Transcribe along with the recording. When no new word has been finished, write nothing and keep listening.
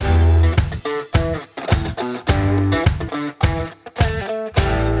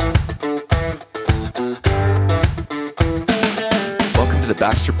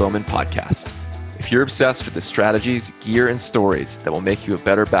Baxter Bowman Podcast. If you're obsessed with the strategies, gear, and stories that will make you a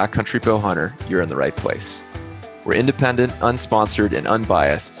better backcountry bow hunter, you're in the right place. We're independent, unsponsored, and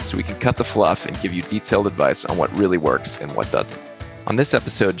unbiased, so we can cut the fluff and give you detailed advice on what really works and what doesn't. On this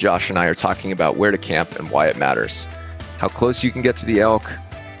episode, Josh and I are talking about where to camp and why it matters, how close you can get to the elk,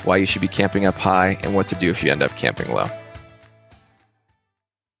 why you should be camping up high, and what to do if you end up camping low.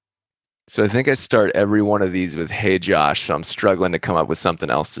 So I think I start every one of these with, "Hey, Josh," so I'm struggling to come up with something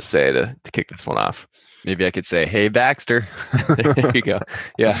else to say to kick this one off. Maybe I could say, "Hey, Baxter." There you go.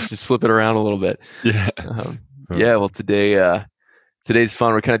 Yeah, just flip it around a little bit. Yeah. Well, today's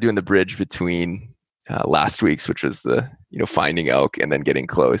fun. We're kind of doing the bridge between last week's, which was the finding elk and then getting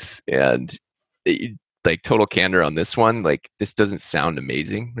close. And like total candor on this one, like this doesn't sound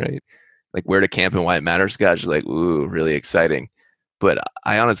amazing, right? Like where to camp and why it matters, guys. You're like, ooh, really exciting. But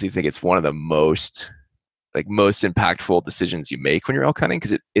I honestly think it's one of the most impactful decisions you make when you're elk hunting,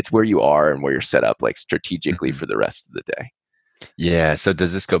 because it's where you are and where you're set up like strategically for the rest of the day. Yeah. So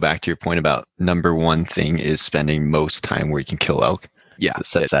does this go back to your point about number one thing is spending most time where you can kill elk? Yeah. It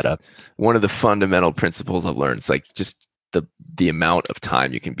sets that up. One of the fundamental principles I've learned. It's like just the amount of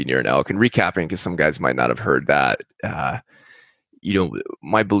time you can be near an elk. And recapping, because some guys might not have heard that,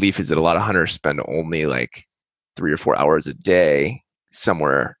 my belief is that a lot of hunters spend only like 3 or 4 hours a day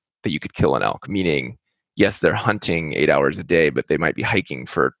somewhere that you could kill an elk, meaning yes, they're hunting 8 hours a day, but they might be hiking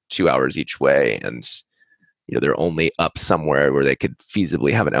for 2 hours each way, and they're only up somewhere where they could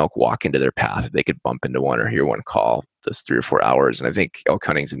feasibly have an elk walk into their path. They could bump into one or hear one call those 3 or 4 hours. And I think elk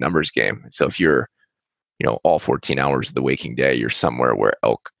hunting is a numbers game. So if you're all 14 hours of the waking day, you're somewhere where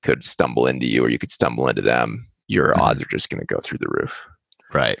elk could stumble into you or you could stumble into them, your odds are just going to go through the roof.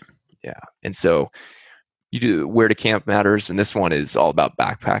 Right. Yeah. And so you do where to camp matters. And this one is all about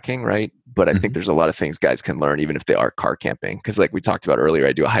backpacking, right? But I think there's a lot of things guys can learn even if they are car camping. Because like we talked about earlier,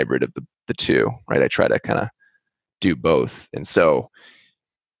 I do a hybrid of the two, right? I try to kind of do both. And so,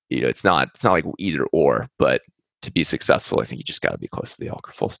 it's not like either or, but to be successful, I think you just got to be close to the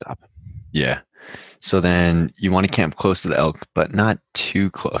elk, full stop. Yeah. So then you want to camp close to the elk, but not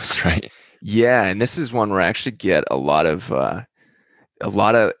too close, right? Yeah. And this is one where I actually get a lot of like,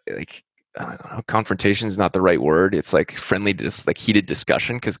 I don't know, confrontation is not the right word. It's like friendly, like heated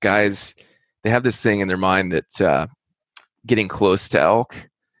discussion, because guys, they have this thing in their mind that getting close to elk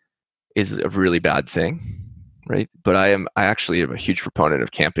is a really bad thing, right? But I actually am a huge proponent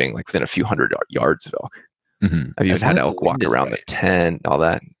of camping like within a few hundred yards of elk. I've even had elk walk around the tent, all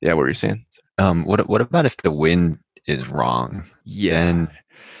that. Yeah, what were you saying? What about if the wind is wrong? Yeah.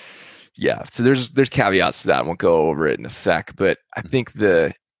 Yeah. So there's caveats to that. I won't go over it in a sec, but I think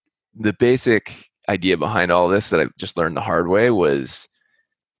the basic idea behind all this that I just learned the hard way was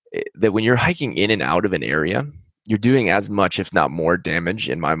that when you're hiking in and out of an area, you're doing as much, if not more, damage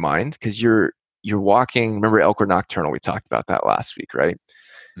in my mind, because you're walking. Remember elk are nocturnal? We talked about that last week, right?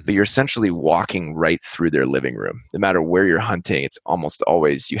 But you're essentially walking right through their living room. No matter where you're hunting, it's almost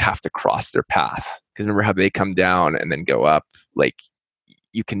always you have to cross their path. Because remember how they come down and then go up? Like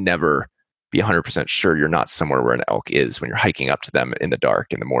you can never be 100% sure you're not somewhere where an elk is when you're hiking up to them in the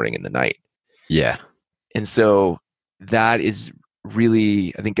dark, in the morning, in the night. Yeah. And so that is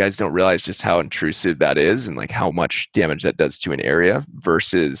really, I think guys don't realize just how intrusive that is and like how much damage that does to an area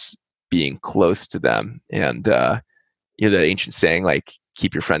versus being close to them. And, the ancient saying, like,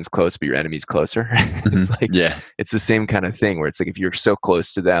 keep your friends close, but your enemies closer. It's like, it's the same kind of thing where it's like, if you're so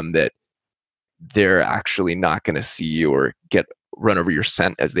close to them that they're actually not going to see you or run over your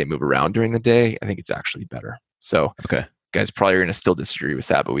scent as they move around during the day, I think it's actually better. So guys probably are going to still disagree with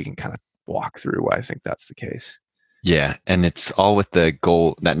that, but we can kind of walk through why I think that's the case. Yeah. And it's all with the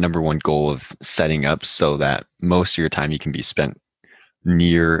goal, that number one goal of setting up so that most of your time you can be spent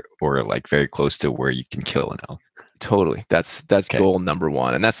near or like very close to where you can kill an elk. Totally. That's goal number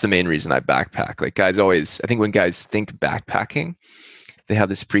one. And that's the main reason I backpack. Like guys always, I think when guys think backpacking, they have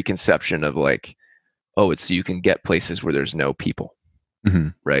this preconception of like, oh, it's so you can get places where there's no people,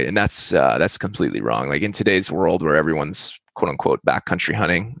 right? And that's completely wrong. Like in today's world where everyone's quote unquote backcountry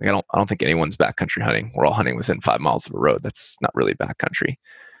hunting, like I don't think anyone's backcountry hunting. We're all hunting within 5 miles of a road. That's not really backcountry,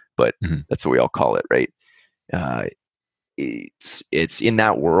 but that's what we all call it, right? It's in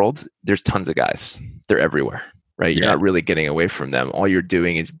that world. There's tons of guys. They're everywhere, right? You're not really getting away from them. All you're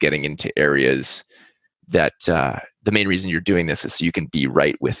doing is getting into areas that the main reason you're doing this is so you can be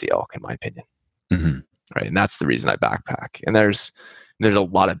right with the elk, in my opinion. Right. And that's the reason I backpack. And there's a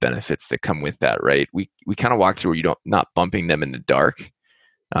lot of benefits that come with that, right? We kind of walk through where you not bumping them in the dark.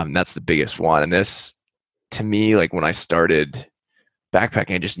 That's the biggest one. And this, to me, like when I started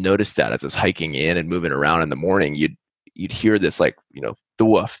backpacking, I just noticed that as I was hiking in and moving around in the morning, you'd hear this like, the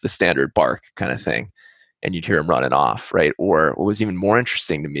woof, the standard bark kind of thing, and you'd hear them running off, right? Or what was even more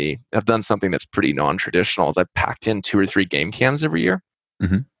interesting to me, I've done something that's pretty non-traditional, is I've packed in 2 or 3 game cams every year.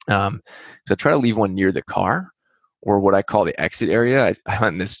 So I try to leave one near the car, or what I call the exit area. I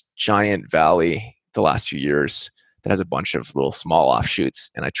hunt in this giant valley the last few years that has a bunch of little small offshoots,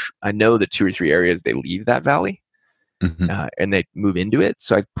 and I know the 2 or 3 areas they leave that valley, and they move into it.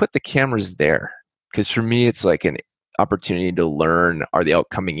 So I put the cameras there because for me it's like an opportunity to learn: are they out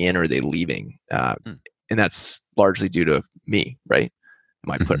coming in, or are they leaving? And that's largely due to me, right?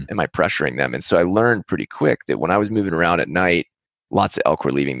 Am I pressuring them? And so I learned pretty quick that when I was moving around at night, lots of elk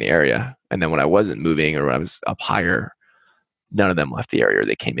were leaving the area. And then when I wasn't moving, or when I was up higher, none of them left the area, or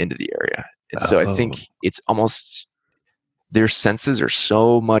they came into the area. And so I think it's almost, their senses are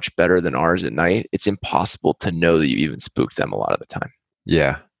so much better than ours at night. It's impossible to know that you even spooked them a lot of the time.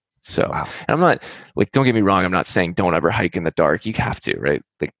 Yeah. So, and I'm not like, don't get me wrong, I'm not saying don't ever hike in the dark. You have to, right?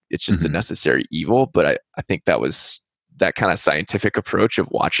 Like, it's just a necessary evil. But I think that was that kind of scientific approach of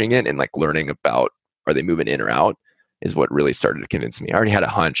watching it and like learning about, are they moving in or out, is what really started to convince me. I already had a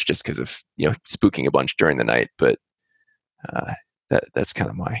hunch just because of, spooking a bunch during the night, but that's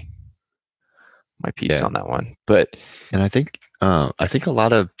kind of my piece on that one. And I think a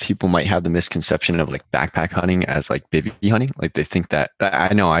lot of people might have the misconception of like backpack hunting as like bivvy hunting. Like they think that,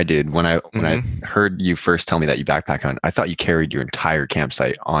 I know I did when I heard you first tell me that you backpack hunt, I thought you carried your entire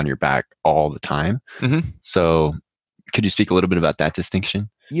campsite on your back all the time. So could you speak a little bit about that distinction?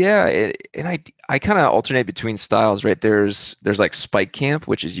 Yeah, and I kind of alternate between styles, right? There's like spike camp,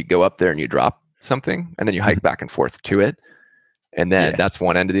 which is you go up there and you drop something, and then you hike back and forth to it. And then that's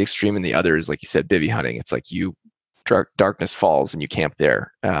one end of the extreme, and the other is, like you said, bivvy hunting. It's like darkness falls and you camp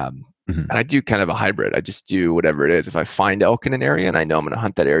there. And I do kind of a hybrid. I just do whatever it is. If I find elk in an area and I know I'm going to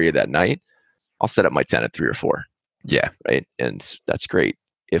hunt that area that night, I'll set up my tent at 3 or 4. Yeah. Right. And that's great.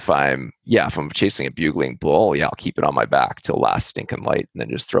 If I'm chasing a bugling bull, I'll keep it on my back till last stinking light, and then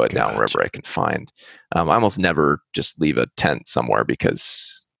just throw it down wherever I can find. I almost never just leave a tent somewhere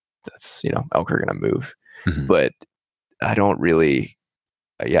because that's, elk are going to move. But I don't really,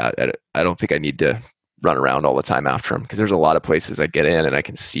 I don't think I need to run around all the time after them, because there's a lot of places I get in and I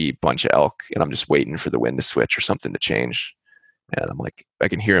can see a bunch of elk, and I'm just waiting for the wind to switch or something to change. And I'm like, I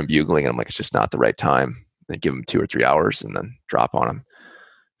can hear them bugling, and I'm like, it's just not the right time. Then give them 2 or 3 hours and then drop on them.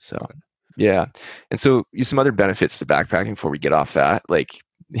 So, yeah. And so some other benefits to backpacking before we get off that. Like,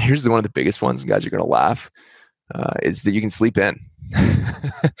 here's one of the biggest ones, and guys are going to laugh, is that you can sleep in.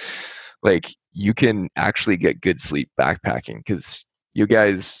 Like, you can actually get good sleep backpacking, because you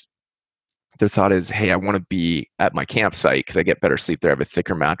guys, their thought is, hey, I want to be at my campsite because I get better sleep there. I have a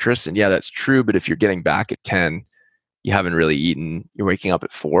thicker mattress. And yeah, that's true. But if you're getting back at 10, you haven't really eaten, you're waking up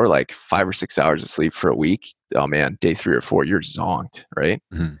at 4, like 5 or 6 hours of sleep for a week. Oh man, day 3 or 4, you're zonked, right?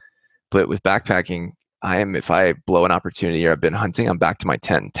 But with backpacking, if I blow an opportunity or I've been hunting, I'm back to my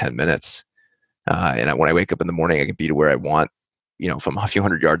tent in 10 minutes. And when I wake up in the morning, I can be to where I want. If I'm a few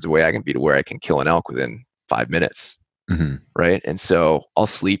hundred yards away, I can be to where I can kill an elk within 5 minutes. Right. And so I'll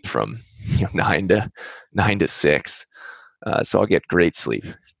sleep from 9 to 6. So I'll get great sleep,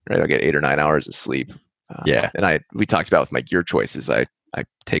 right? I'll get 8 or 9 hours of sleep. And we talked about with my gear choices, I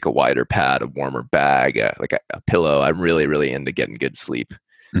take a wider pad, a warmer bag, like a pillow. I'm really, really into getting good sleep.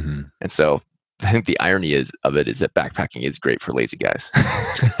 And so I think the irony of it is that backpacking is great for lazy guys.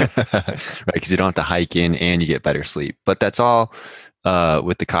 Right, because you don't have to hike in and you get better sleep. But that's all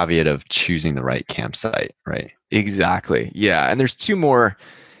with the caveat of choosing the right campsite, right? Exactly. Yeah. And there's 2 more,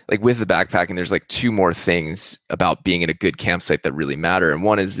 like with the backpacking, there's like 2 more things about being in a good campsite that really matter. And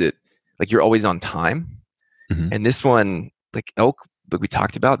one is that, like, you're always on time. And this one, like elk, like we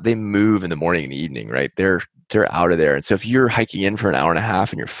talked about, they move in the morning and the evening, right? They're out of there. And so if you're hiking in for an hour and a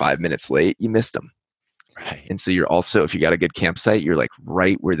half and you're 5 minutes late, you missed them. Right. And so you're also, if you got a good campsite, you're like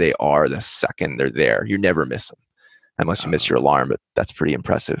right where they are the second they're there. You never miss them, unless you miss your alarm. But that's pretty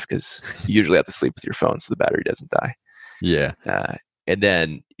impressive, because you usually have to sleep with your phone so the battery doesn't die. Yeah. And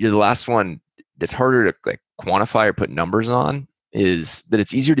then the last one that's harder to like quantify or put numbers on is that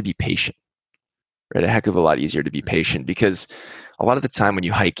it's easier to be patient. Right, a heck of a lot easier to be patient, because a lot of the time when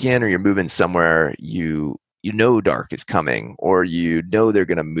you hike in or you're moving somewhere, you know dark is coming, or they're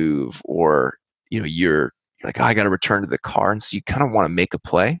going to move, or you're like, oh, I got to return to the car, and so you kind of want to make a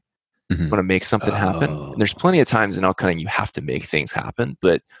play, want to make something happen. And there's plenty of times in elk hunting you have to make things happen,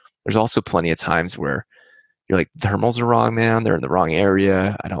 but there's also plenty of times where you're like, thermals are wrong, man. They're in the wrong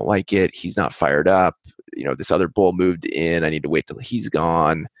area. I don't like it. He's not fired up. This other bull moved in. I need to wait till he's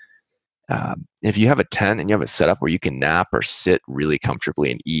gone. If you have a tent and you have a setup where you can nap or sit really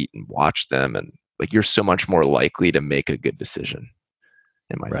comfortably and eat and watch them, and like you're so much more likely to make a good decision,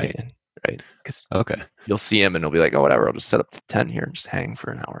 in my opinion, right? Because Okay. you'll see him and he'll be like, oh, whatever, I'll just set up the tent here and just hang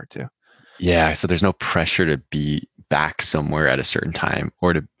for an hour or two. Yeah. So there's no pressure to be back somewhere at a certain time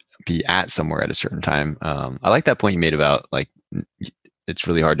or to be at somewhere at a certain time. I like that point you made about like it's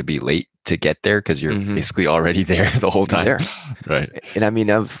really hard to be late to get there because you're basically already there the whole time. Right. And I mean,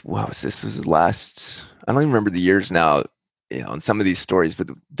 this was last, I don't even remember the years now, in some of these stories, but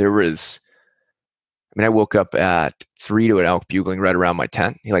there was, I mean, I woke up at 3 to an elk bugling right around my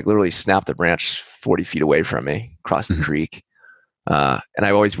tent. He like literally snapped the branch 40 feet away from me, across the creek. And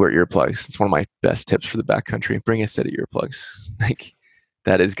I always wear earplugs. It's one of my best tips for the backcountry. Bring a set of earplugs. Like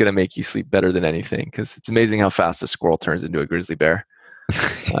that is going to make you sleep better than anything, because it's amazing how fast a squirrel turns into a grizzly bear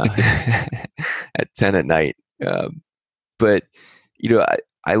at 10 at night. But,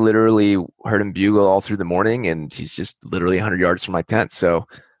 I literally heard him bugle all through the morning, and he's just literally 100 yards from my tent. So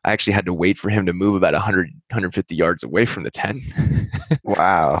I actually had to wait for him to move about 100, 150 yards away from the tent.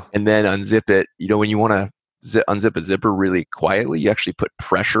 Wow. And then unzip it. When you want to unzip a zipper really quietly, you actually put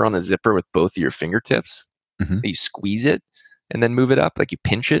pressure on the zipper with both of your fingertips. You squeeze it and then move it up, like you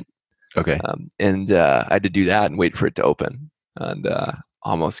pinch it. Okay. And I had to do that and wait for it to open, and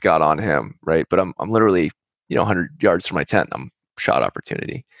almost got on him, right? But I'm literally 100 yards from my tent. I'm shot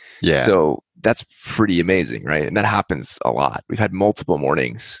opportunity. Yeah. So that's pretty amazing, right? And that happens a lot. We've had multiple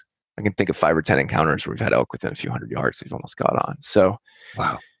mornings. I can think of 5 or 10 encounters where we've had elk within a few hundred yards. We've almost got on. So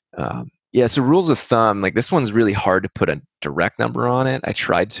wow. Yeah, so rules of thumb, like this one's really hard to put a direct number on it. I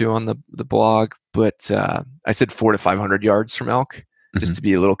tried to on the blog, but I said 400 to 500 yards from elk, just to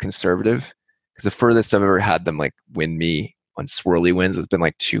be a little conservative. Because the furthest I've ever had them like wind me on swirly winds has been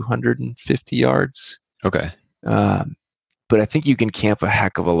like 250 yards. Okay. But I think you can camp a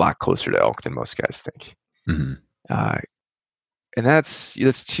heck of a lot closer to elk than most guys think. And that's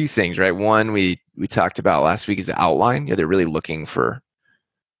 2 things, right? One, we talked about last week is the outline. They're really looking for,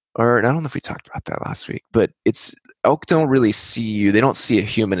 or I don't know if we talked about that last week, but it's elk don't really see you. They don't see a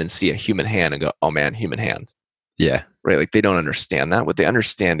human and see a human hand and go, oh man, human hand. Yeah. Right. Like they don't understand that. What they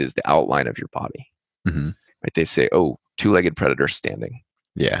understand is the outline of your body. Right. They say, oh, 2-legged predator standing.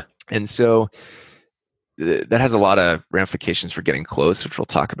 Yeah. And so that has a lot of ramifications for getting close, which we'll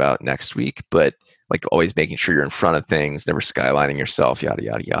talk about next week. But like always making sure you're in front of things, never skylining yourself, yada,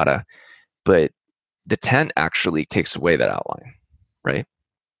 yada, yada. But the tent actually takes away that outline, right?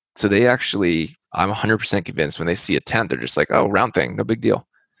 So they actually, I'm 100% convinced when they see a tent, they're just like, oh, round thing, no big deal.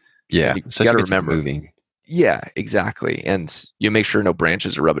 Yeah. You got to remember moving. Yeah, exactly. And you make sure no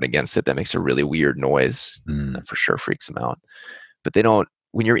branches are rubbing against it. That makes a really weird noise. That for sure freaks them out. But they don't,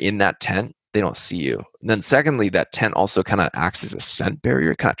 when you're in that tent, they don't see you. And then secondly, that tent also kind of acts as a scent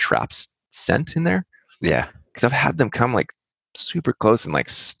barrier. It kind of traps scent in there. Yeah. Because I've had them come like super close and like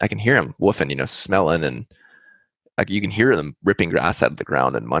I can hear them woofing, smelling, and like you can hear them ripping grass out of the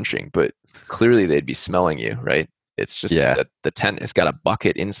ground and munching, but clearly they'd be smelling you, right? It's just that the tent has got a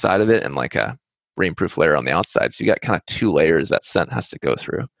bucket inside of it and like a rainproof layer on the outside. So you got kind of 2 layers that scent has to go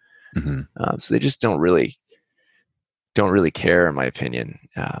through. So they just don't really care, in my opinion,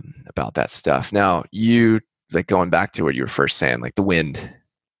 about that stuff. Now, you like going back to what you were first saying, like the wind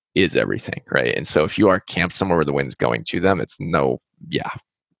is everything, right? And so if you are camped somewhere where the wind's going to them,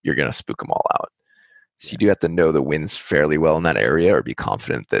 you're going to spook them all out. So you do have to know the winds fairly well in that area, or be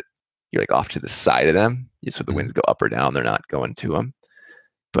confident that you're like off to the side of them. So the winds go up or down, they're not going to them.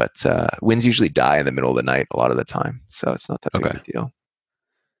 But winds usually die in the middle of the night a lot of the time. So it's not that big of a deal.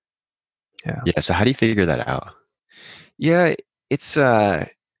 Yeah. Yeah. So how do you figure that out? Yeah,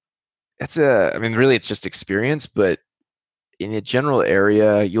 really it's just experience, but in a general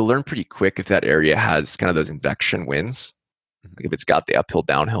area, you'll learn pretty quick if that area has kind of those invection winds, like if it's got the uphill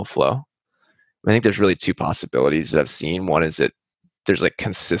downhill flow. I think there's really 2 possibilities that I've seen. One is that there's like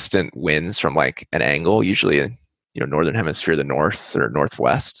consistent winds from like an angle, usually in northern hemisphere, the north or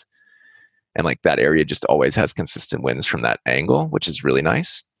northwest, and like that area just always has consistent winds from that angle, which is really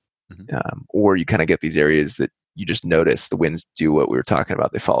nice. Or you kind of get these areas that you just notice the winds do what we were talking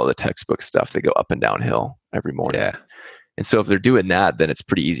about. They follow the textbook stuff. They go up and downhill every morning. Yeah. And so if they're doing that, then it's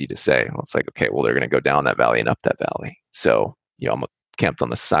pretty easy to say, well, it's like, okay, well, they're going to go down that valley and up that valley. So, I'm camped on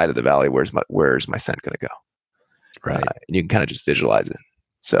the side of the valley. Where's my scent going to go? Right. And you can kind of just visualize it.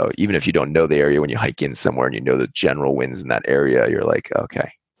 So even if you don't know the area, when you hike in somewhere and you know the general winds in that area, you're like,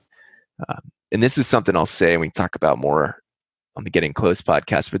 okay. And this is something I'll say, and we can talk about more on the Getting Close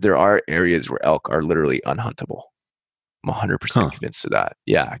podcast, but there are areas where elk are literally unhuntable. I'm 100% convinced of that.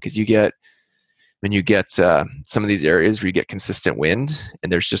 Yeah, because when you get some of these areas where you get consistent wind,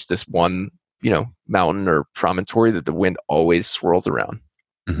 and there's just this one, mountain or promontory that the wind always swirls around.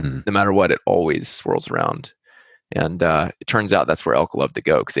 Mhm. No matter what, it always swirls around. And it turns out that's where elk love to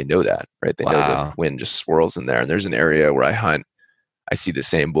go because they know that, right? They know the Wow. wind just swirls in there. And there's an area where I hunt. I see the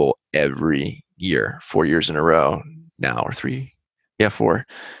same bull every year, 4 years in a row now, or three. Yeah, 4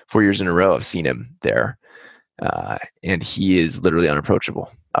 years in a row. I've seen him there. And he is literally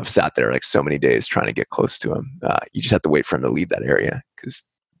unapproachable. I've sat there like so many days trying to get close to him. You just have to wait for him to leave that area because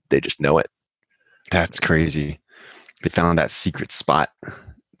they just know it. That's crazy. They found that secret spot.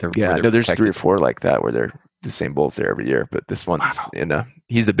 Where Yeah, they're no, there's three or protected. four like that where they're the same bulls there every year, but this one's Wow. in a.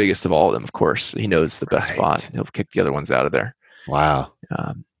 He's the biggest of all of them, of course. He knows the best spot. Right. He'll kick the other ones out of there. Wow.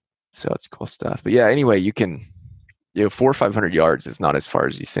 Um, so it's cool stuff. But yeah, anyway, you can, 400 or 500 yards is not as far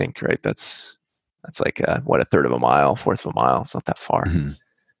as you think, right? That's like what, a third of a mile, fourth of a mile. It's not that far, Mhm.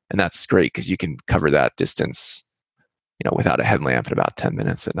 and that's great because you can cover that distance, without a headlamp in about 10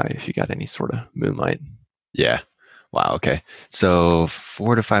 minutes at night if you got any sort of moonlight. Yeah. Wow. Okay. So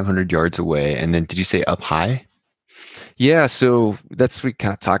 400 to 500 yards away, and then did you say up high? Yeah, so that's what we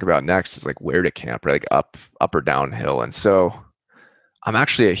kind of talk about next is like where to camp, right? Like up or downhill. And so I'm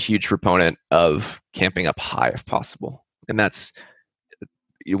actually a huge proponent of camping up high if possible. And that's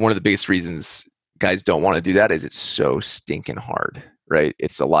one of the biggest reasons guys don't want to do that is it's so stinking hard, right?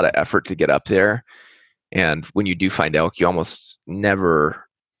 It's a lot of effort to get up there. And when you do find elk, you almost never,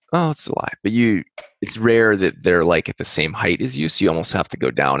 oh, it's a lie, but it's rare that they're like at the same height as you. So you almost have to go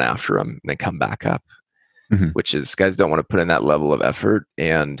down after them and then come back up, Mhm. which is guys don't want to put in that level of effort.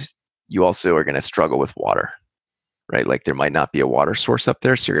 And you also are going to struggle with water, right? Like there might not be a water source up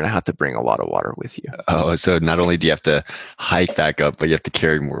there. So you're going to have to bring a lot of water with you. Oh, so not only do you have to hike back up, but you have to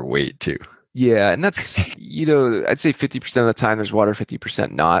carry more weight too. Yeah. And that's, I'd say 50% of the time there's water,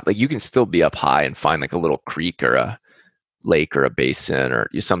 50% not. Like you can still be up high and find like a little creek or a lake or a basin or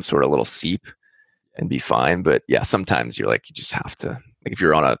some sort of little seep and be fine. But yeah, sometimes you're like, you just have to, like if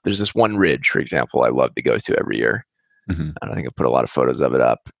you're there's this one ridge, for example, I love to go to every year. Mhm. And I think I put a lot of photos of it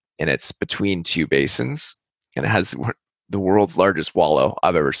up, and it's between two basins and it has the world's largest wallow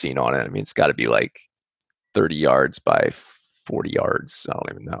I've ever seen on it. I mean, it's got to be like 30 yards by 40 yards. I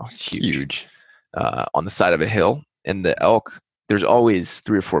don't even know. It's huge. Huge. On the side of a hill. And the elk, there's always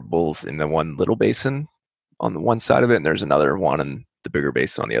 3 or 4 bulls in the one little basin on the one side of it, and there's another one in the bigger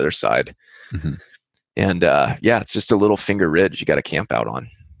basin on the other side. Mhm. And yeah, it's just a little finger ridge you got to camp out on.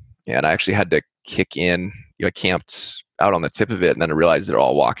 And I actually had to kick in. I camped out on the tip of it, and then I realized they're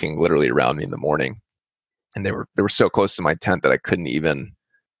all walking literally around me in the morning. And they were so close to my tent that I couldn't even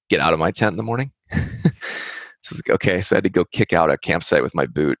get out of my tent in the morning. So it's like, okay, so I had to go kick out a campsite with my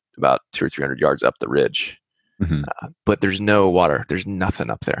boot about 200 or 300 yards up the ridge. Mhm. But there's no water. There's nothing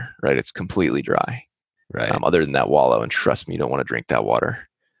up there, right? It's completely dry, Right. other than that wallow. And trust me, you don't want to drink that water.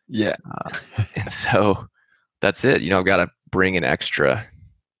 Yeah. And so that's it. I've got to bring an extra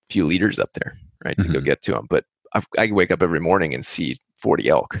few liters up there, right, to go Mhm. get to them. But I can wake up every morning and see 40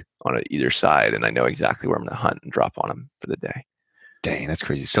 elk on either side, and I know exactly where I'm going to hunt and drop on them for the day. Dang, that's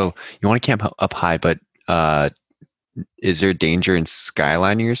crazy. So you want to camp up high, but is there danger in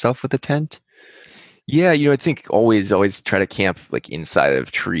skylining yourself with a tent? Yeah, I think always try to camp like inside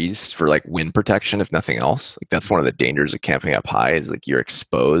of trees for like wind protection, if nothing else. Like that's one of the dangers of camping up high is like you're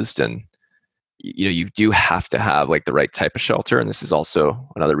exposed, and you do have to have like the right type of shelter. And this is also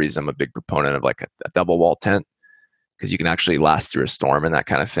another reason I'm a big proponent of like a double wall tent, because you can actually last through a storm and that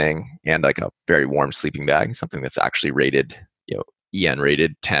kind of thing, and like a very warm sleeping bag, something that's actually rated, EN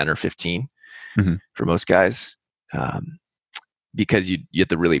rated 10 or 15 Mhm. for most guys. Because you have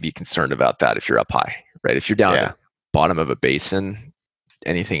to really be concerned about that if you're up high, right? If you're down at the bottom of a basin,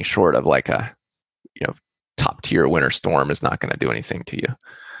 anything short of like a top tier winter storm is not going to do anything to you.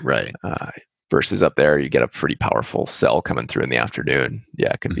 Right. Versus up there, you get a pretty powerful cell coming through in the afternoon.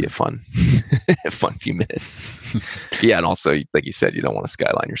 Yeah, it can be a fun, a fun few minutes. Yeah, and also, like you said, you don't want to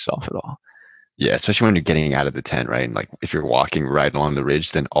skyline yourself at all. Yeah, especially when you're getting out of the tent, right? And like if you're walking right along the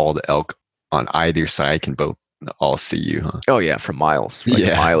ridge, then all the elk on either side can both all see you, huh? Oh yeah, for miles, like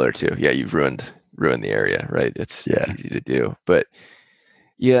Yeah. a mile or two. Yeah, you've ruined the area, right? It's easy to do, but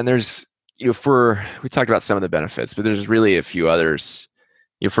yeah, and there's we talked about some of the benefits, but there's really a few others.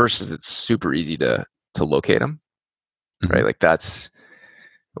 First is it's super easy to locate them, right? Mhm. Like that's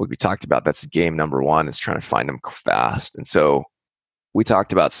what we talked about. That's game number one is trying to find them fast. And so we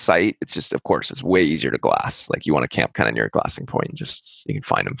talked about sight. It's just, of course, it's way easier to glass. Like you want to camp kind of near a glassing point, and just you can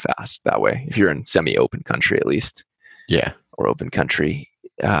find them fast that way. If you're in semi-open country, at least, Yeah. or open country.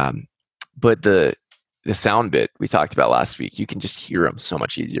 But the sound bit we talked about last week, you can just hear them so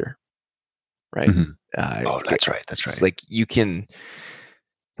much easier, right? Mhm. Oh, that's right. That's It's right. like you can.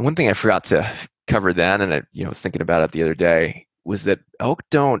 One thing I forgot to cover then, and I was thinking about it the other day. was that elk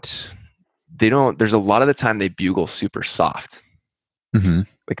there's a lot of the time they bugle super soft. Mm-hmm.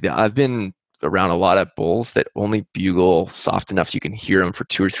 Like I've been around a lot of bulls that only bugle soft enough so you can hear them for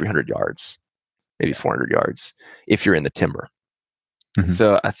 200 or 300 yards, maybe 400 yards if you're in the timber. Mm-hmm.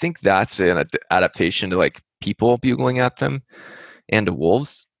 So I think that's an adaptation to like people bugling at them and to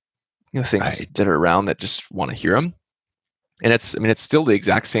wolves, things that are around that just want to hear them. And it's still the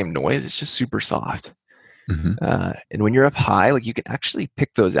exact same noise. It's just super soft. Mm-hmm. And when you're up high, like you can actually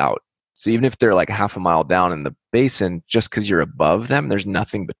pick those out. So even if they're like half a mile down in the basin, just because you're above them, there's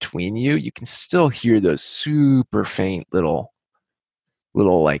nothing between you, you can still hear those super faint little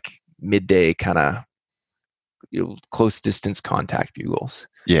like midday kind of close distance contact bugles.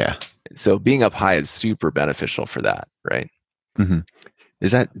 Yeah. So being up high is super beneficial for that, right? Mm-hmm.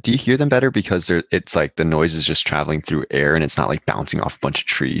 Do you hear them better because it's like the noise is just traveling through air and it's not like bouncing off a bunch of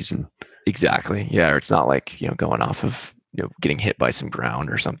trees and exactly. Yeah. Or it's not like, going off of, getting hit by some ground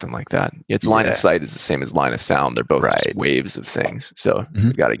or something like that. It's line of sight is the same as line of sound. They're both just waves of things. So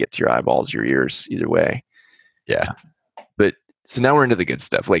you got to get to your eyeballs, your ears, either way. Yeah. But so now we're into the good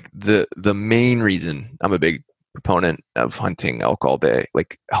stuff. Like the main reason I'm a big proponent of hunting elk all day,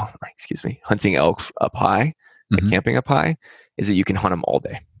 hunting elk up high, like camping up high, is that you can hunt them all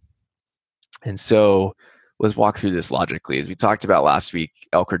day. And so let's walk through this logically. As we talked about last week,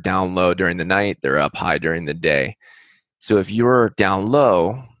 elk are down low during the night, they're up high during the day. So if you're down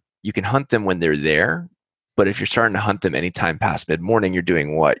low, you can hunt them when they're there. But if you're starting to hunt them anytime past mid-morning, you're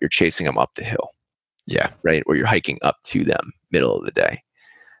doing what? You're chasing them up the hill. Yeah. Right? Or you're hiking up to them middle of the day.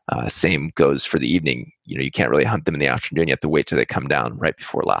 Same goes for the evening. You can't really hunt them in the afternoon. You have to wait till they come down right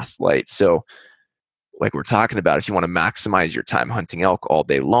before last light. So like we're talking about, if you want to maximize your time hunting elk all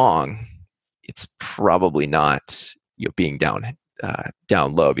day long, it's probably not being down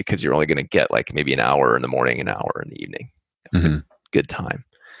low, because you're only going to get like maybe an hour in the morning, an hour in the evening. Good time.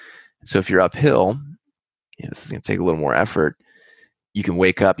 So if you're uphill, this is going to take a little more effort. You can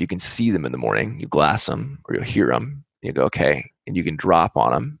wake up, you can see them in the morning, you glass them or you'll hear them. You go, okay, and you can drop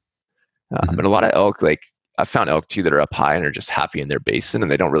on them. But a lot of elk, like I've found elk too that are up high and are just happy in their basin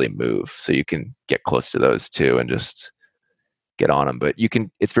and they don't really move. So you can get close to those too and just get on them. But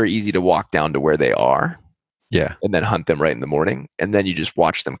it's very easy to walk down to where they are. Yeah. And then hunt them right in the morning. And then you just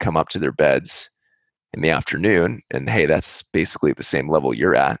watch them come up to their beds in the afternoon. And hey, that's basically the same level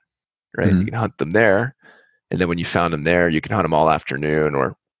you're at, right? You can hunt them there. And then when you found them there, you can hunt them all afternoon,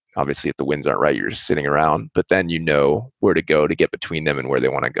 or obviously if the winds aren't right, you're just sitting around, but then you know where to go to get between them and where they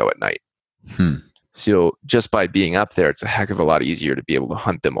want to go at night. So just by being up there, it's a heck of a lot easier to be able to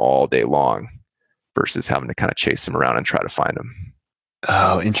hunt them all day long versus having to kind of chase them around and try to find them.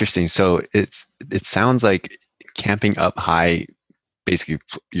 Oh, interesting. So it sounds like camping up high, basically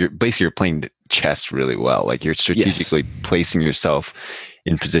you're playing chess really well. Like you're strategically placing yourself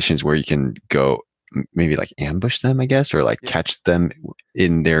in positions where you can go maybe like ambush them, I guess, or like catch them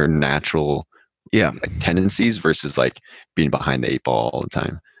in their natural like tendencies versus like being behind the 8 ball all the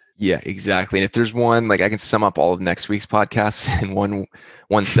time. Yeah, exactly. And if there's one, like I can sum up all of next week's podcast in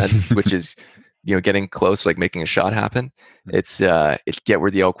one sentence, which is, getting close, like making a shot happen. It's get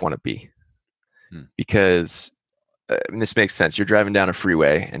where the elk want to be. Because this makes sense. You're driving down a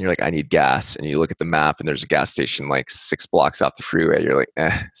freeway and you're like, I need gas. And you look at the map and there's a gas station like 6 blocks off the freeway. You're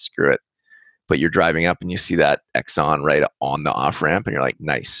like, screw it. But you're driving up and you see that Exxon right on the off ramp and you're like,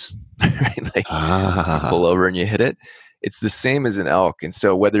 nice. Right? Like you pull over and you hit it. It's the same as an elk. And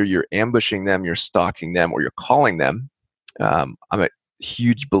so whether you're ambushing them, you're stalking them, or you're calling them, I'm a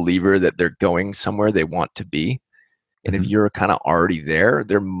huge believer that they're going somewhere they want to be. And if you're kind of already there,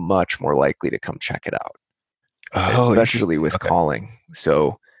 they're much more likely to come check it out. Especially with calling.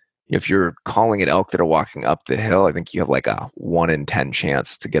 So if you're calling at elk that are walking up the hill, I think you have like a 1 in 10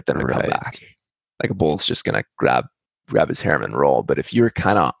 chance to get them to come back. Like a bull's just going to grab his harem and roll. But if you're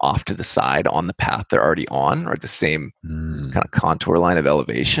kind of off to the side on the path they're already on, or the same kind of contour line of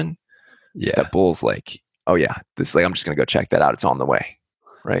elevation, that bull's like, oh yeah, this, like, I'm just going to go check that out. It's on the way.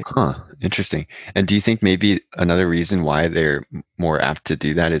 Right. Interesting. And do you think maybe another reason why they're more apt to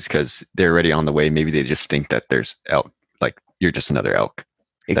do that is because they're already on the way? Maybe they just think that there's elk, like you're just another elk.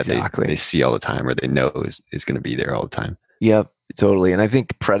 Exactly. That they see all the time, or they know is going to be there all the time. Yep, totally. And I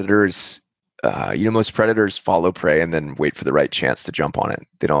think predators, most predators follow prey and then wait for the right chance to jump on it.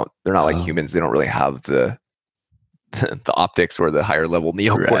 They're not like humans. They don't really have the optics or the higher level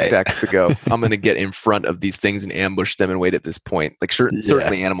neocortex to go, I'm going to get in front of these things and ambush them and wait at this point. Like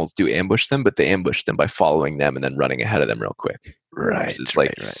certainly animals do ambush them, but they ambush them by following them and then running ahead of them real quick. Right. It's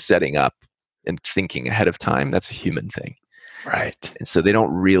like setting up and thinking ahead of time. That's a human thing. Right. And so they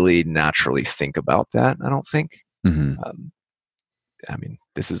don't really naturally think about that, I don't think. I mean,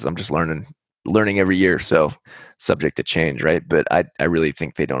 I'm just learning every year, so subject to change, right? But I really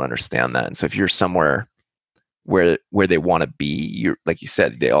think they don't understand that. And so if you're somewhere where they want to be, you're like you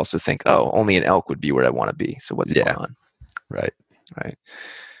said, they also think, oh, only an elk would be where I want to be. So what's going on? Right.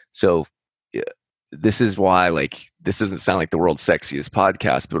 So this is why, like, this doesn't sound like the world's sexiest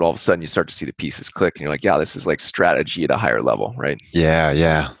podcast, but all of a sudden you start to see the pieces click and you're like, yeah, this is like strategy at a higher level, right?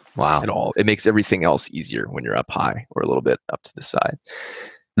 Yeah. Wow. It makes everything else easier when you're up high or a little bit up to the side.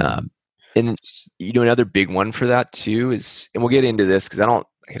 And another big one for that too is, and we'll get into this because I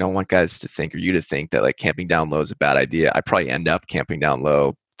don't want guys to think, or you to think, that like camping down low is a bad idea. I probably end up camping down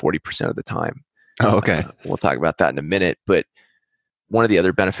low 40% of the time. Oh, okay. We'll talk about that in a minute. But one of the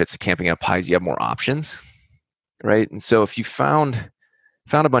other benefits of camping up high is you have more options, right? And so if you found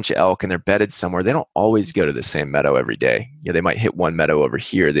a bunch of elk and they're bedded somewhere, they don't always go to the same meadow every day. They might hit one meadow over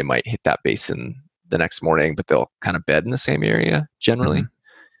here. They might hit that basin the next morning, but they'll kind of bed in the same area generally.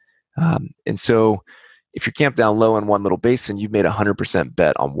 And so if you're camped down low in one little basin, you've made 100%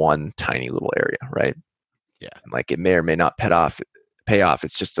 bet on one tiny little area, right? Yeah. And like it may or may not pay off.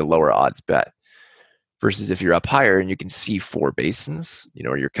 It's just a lower odds bet. Versus if you're up higher and you can see four basins,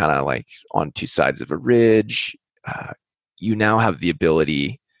 or you're kind of like on two sides of a ridge, you now have the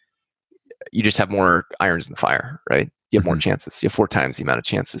ability, you just have more irons in the fire, right? You have more chances. You have 4 times the amount of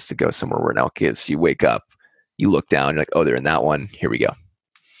chances to go somewhere where an elk is. So you wake up, you look down, you're like, oh, they're in that one. Here we go.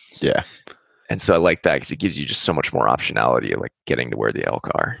 Yeah. And so I like that because it gives you just so much more optionality of like getting to where the elk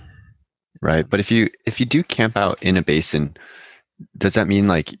are. Right. But if you do camp out in a basin, does that mean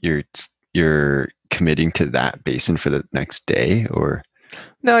like you're committing to that basin for the next day, or?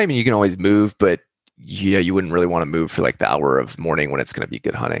 No, I mean, you can always move, but yeah, you wouldn't really want to move for like the hour of morning when it's going to be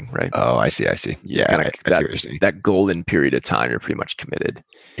good hunting, right? Oh, I see. Yeah. I see what you're saying. That golden period of time, you're pretty much committed.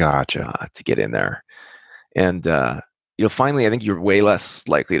 Gotcha. To get in there. And, finally, I think you're way less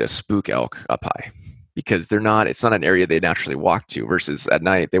likely to spook elk up high because it's not an area they naturally walk to, versus at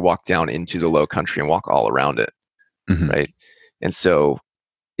night, they walk down into the low country and walk all around it. Right. And so,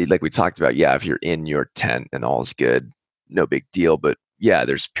 like we talked about, if you're in your tent and all is good, no big deal. But yeah,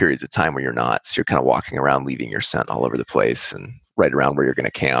 there's periods of time where you're not. So you're kind of walking around, leaving your scent all over the place and right around where you're going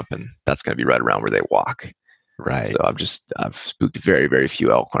to camp. And that's going to be right around where they walk. Right. So I've spooked very, very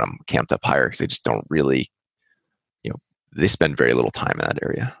few elk when I'm camped up higher because they just don't really, they spend very little time in that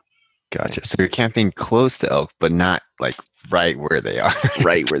area. Gotcha. So you're camping close to elk, but not like right where they are.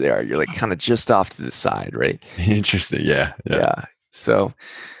 Right where they are. You're like kind of just off to the side, right? Interesting. Yeah. So,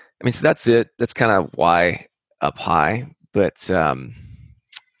 I mean, so that's it. That's kind of why up high. But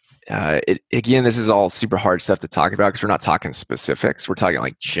again, this is all super hard stuff to talk about because we're not talking specifics. We're talking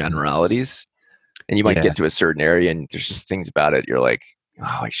like generalities. And you might get to a certain area and there's just things about it. You're like,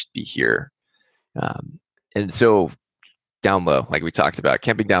 oh, I should be here. And so down low, like we talked about,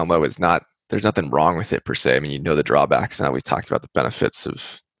 camping down low there's nothing wrong with it per se. I mean, the drawbacks now. We've talked about the benefits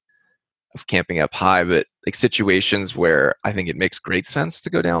of camping up high, but like situations where I think it makes great sense to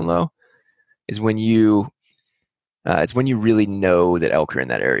go down low is when it's when you really know that elk are in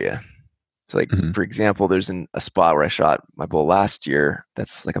that area. So like, for example, there's a spot where I shot my bull last year.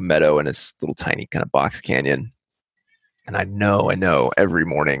 That's like a meadow in this little tiny kind of box canyon. And I know every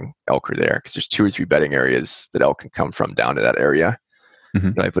morning elk are there because there's 2 or 3 bedding areas that elk can come from down to that area.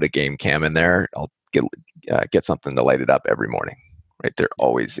 I put a game cam in there. I'll get something to light it up every morning, right? They're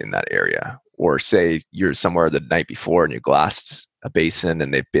always in that area. Or say you're somewhere the night before and you glassed a basin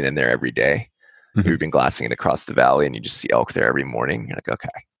and they've been in there every day. You've been glassing it across the valley and you just see elk there every morning. You're like, okay,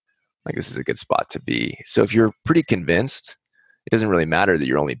 like this is a good spot to be. So if you're pretty convinced, it doesn't really matter that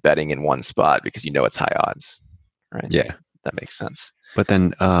you're only betting in one spot because it's high odds. Right. Yeah. That makes sense. But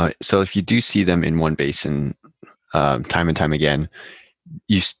then, so if you do see them in one basin, time and time again,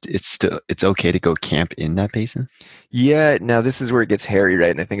 it's okay to go camp in that basin? Yeah. Now this is where it gets hairy,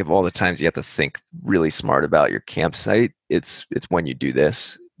 right? And I think of all the times you have to think really smart about your campsite, it's when you do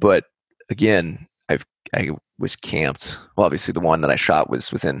this. But again, I was camped. Well, obviously the one that I shot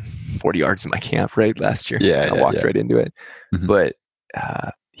was within 40 yards of my camp, right? Last year. I walked right into it. But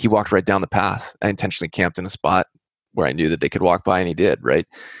he walked right down the path. I intentionally camped in a spot where I knew that they could walk by, and he did, right?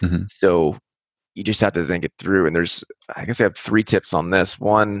 So you just have to think it through. And I guess I have 3 tips on this.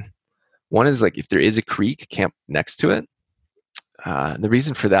 One is like, if there is a creek, camp next to it. And the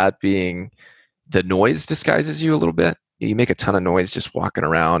reason for that being the noise disguises you a little bit. You make a ton of noise just walking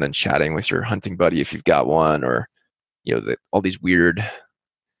around and chatting with your hunting buddy if you've got one, or all these weird.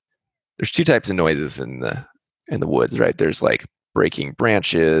 There's 2 types of noises in the woods, right? There's like breaking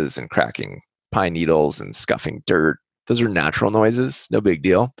branches and cracking pine needles and scuffing dirt. Those are natural noises, no big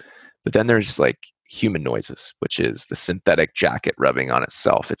deal. But then there's like human noises, which is the synthetic jacket rubbing on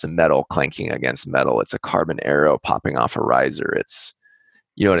itself. It's a metal clanking against metal. It's a carbon arrow popping off a riser. It's,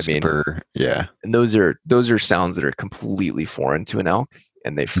 you know what I mean? Yeah. And those are sounds that are completely foreign to an elk,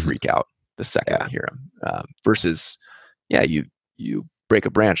 and they freak out the second they hear them. Versus, you break a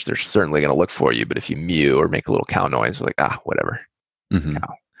branch, they're certainly going to look for you. But if you mew or make a little cow noise, they're like, whatever, it's a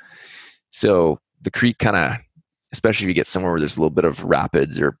cow. So the creek kind of, especially if you get somewhere where there's a little bit of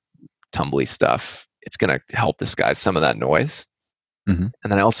rapids or tumbly stuff, it's going to help disguise some of that noise. And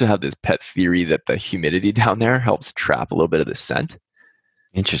then I also have this pet theory that the humidity down there helps trap a little bit of the scent.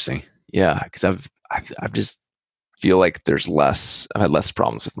 Interesting. Yeah, because I've just feel like I've had less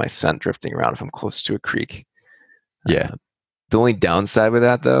problems with my scent drifting around if I'm close to a creek. Yeah. The only downside with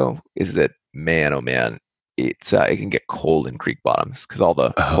that though is that, man, oh man, it can get cold in creek bottoms because all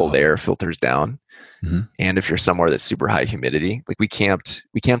the cold air filters down. And if you're somewhere that's super high humidity, like we camped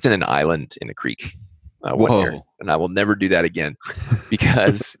in an island in a creek one year, and I will never do that again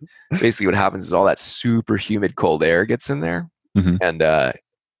because basically what happens is all that super humid cold air gets in there. And I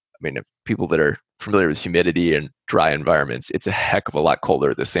mean, if people that are familiar with humidity and dry environments, it's a heck of a lot colder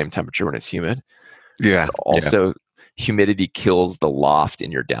at the same temperature when it's humid. Yeah. But also, humidity kills the loft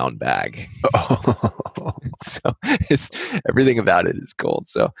in your down bag. So it's everything about it is cold.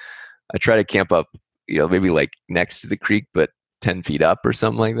 So I try to camp up, maybe like next to the creek, but 10 feet up or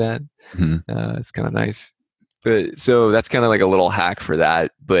something like that. It's kind of nice. But so that's kind of like a little hack for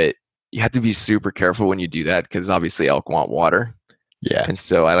that. But you have to be super careful when you do that because obviously elk want water. Yeah. And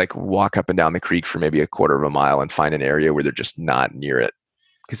so I like walk up and down the creek for maybe a quarter of a mile and find an area where they're just not near it.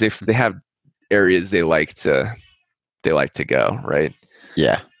 Because if they have areas they like to go, right?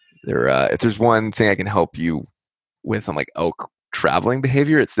 Yeah. If there's one thing I can help you with on like elk traveling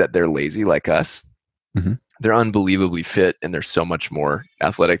behavior, it's that they're lazy like us. They're unbelievably fit and they're so much more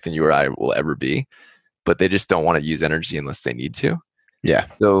athletic than you or I will ever be, but they just don't want to use energy unless they need to. Yeah.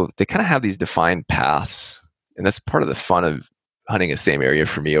 So they kind of have these defined paths, and that's part of the fun of hunting the same area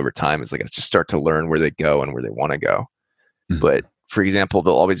for me over time is like I just start to learn where they go and where they want to go. But for example,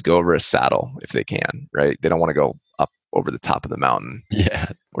 they'll always go over a saddle if they can, right? They don't want to go up over the top of the mountain.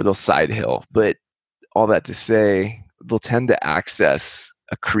 Yeah. Or they'll side hill. But all that to say, they'll tend to access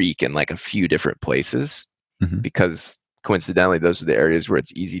a creek in like a few different places because coincidentally, those are the areas where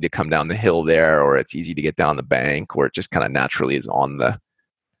it's easy to come down the hill there, or it's easy to get down the bank, or it just kind of naturally is on the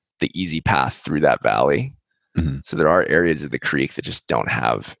easy path through that valley. So there are areas of the creek that just don't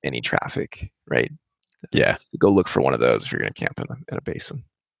have any traffic, right? Yeah. So go look for one of those if you're going to camp in a basin.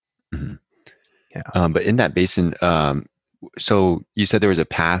 Yeah. But in that basin, so you said there was a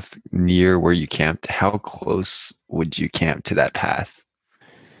path near where you camped. How close would you camp to that path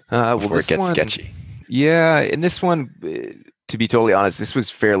before it gets sketchy? Yeah, in this one, to be totally honest, this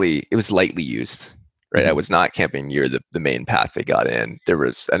was it was lightly used, right? I was not camping near the main path they got in.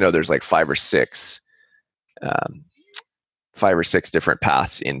 I know there's like five or six different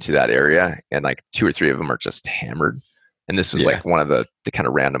paths into that area, and like 2 or 3 of them are just hammered. And this was like one of the kind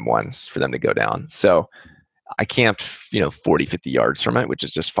of random ones for them to go down. So I camped, 40, 50 yards from it, which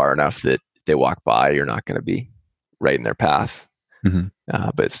is just far enough that if they walk by, you're not going to be right in their path.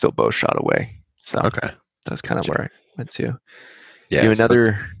 But it's still bow shot away. So that's kind of where I went to. Yeah.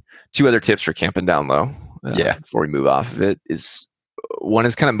 Two other tips for camping down low. Before we move off of it is one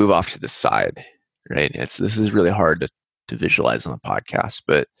is kind of move off to the side, right? This is really hard to visualize on a podcast,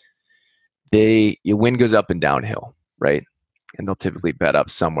 but your wind goes up and downhill, right? And they'll typically bed up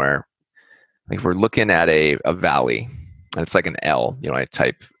somewhere. Like if we're looking at a valley, and it's like an L, I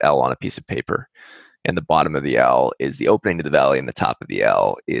type L on a piece of paper, and the bottom of the L is the opening to the valley, and the top of the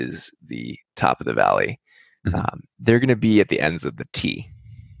L is the top of the valley. They're going to be at the ends of the T,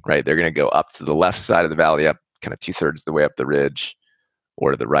 right? They're going to go up to the left side of the valley, up kind of 2/3 the way up the ridge,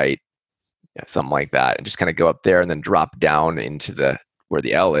 or to the right, something like that, and just kind of go up there and then drop down into where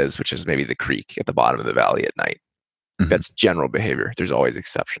the L is, which is maybe the creek at the bottom of the valley at night. That's general behavior. There's always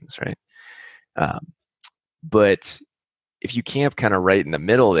exceptions, right? But if you camp kind of right in the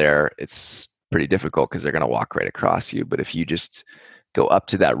middle there, it's pretty difficult because they're going to walk right across you. But if you just go up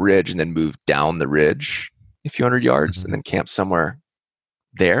to that ridge and then move down the ridge a few hundred yards and then camp somewhere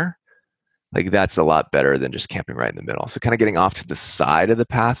there, like that's a lot better than just camping right in the middle. So kind of getting off to the side of the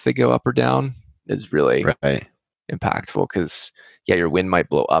path they go up or down is really impactful because your wind might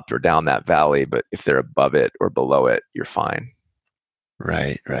blow up or down that valley, but if they're above it or below it, you're fine.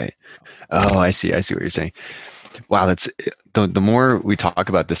 Right. Oh, I see what you're saying. Wow, that's the more we talk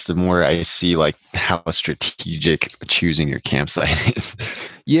about this, the more I see like how strategic choosing your campsite is.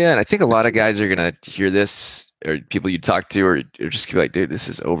 Yeah, and I think a lot of guys are gonna hear this, or people you talk to, or just be like, dude, this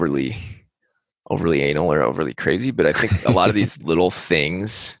is overly overly anal or overly crazy, but I think a lot of these little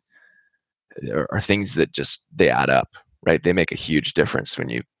things are things that just they add up, right? They make a huge difference when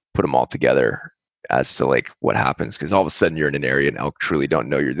you put them all together as to like what happens, because all of a sudden you're in an area and elk truly don't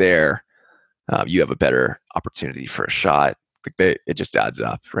know you're there. You have a better opportunity for a shot. Like it just adds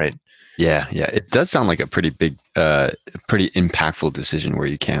up, right? Yeah, yeah. It does sound like a pretty big, pretty impactful decision where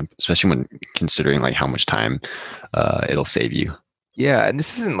you camp, especially when considering like how much time it'll save you. Yeah, and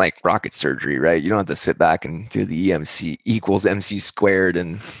this isn't like rocket surgery, right? You don't have to sit back and do the EMC equals MC squared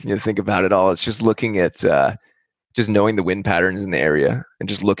and think about it all. It's just looking at just knowing the wind patterns in the area and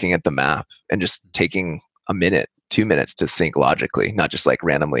just looking at the map and just taking a minute, 2 minutes to think logically, not just like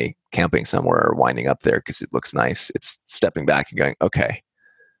randomly camping somewhere or winding up there because it looks nice. It's stepping back and going, okay,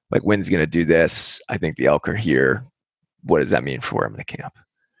 like wind's going to do this. I think the elk are here. What does that mean for where I'm going to camp?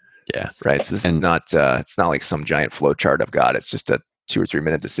 Yeah. Right. So this is not, it's not like some giant flow chart I've got. It's just a 2 or 3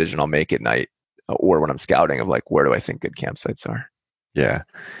 minute decision I'll make at night or when I'm scouting of like, where do I think good campsites are? Yeah.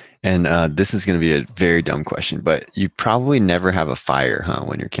 And this is going to be a very dumb question, but you probably never have a fire, huh,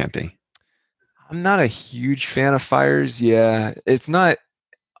 when you're camping? I'm not a huge fan of fires. Yeah. It's not,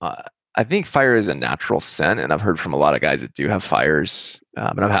 I think fire is a natural scent. And I've heard from a lot of guys that do have fires.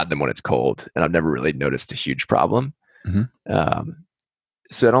 And I've had them when it's cold and I've never really noticed a huge problem. Mm-hmm.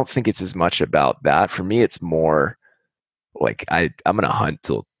 So I don't think it's as much about that. For me, it's more like I'm going to hunt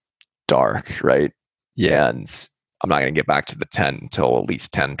till dark, right? Yeah. And I'm not going to get back to the tent until at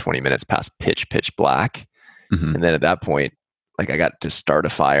least 10, 20 minutes past pitch black. Mm-hmm. And then at that point, like I got to start a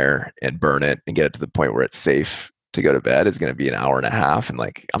fire and burn it and get it to the point where it's safe to go to bed is going to be an hour and a half. And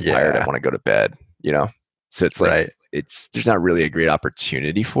like, I'm tired. I want to go to bed, So it's like, there's not really a great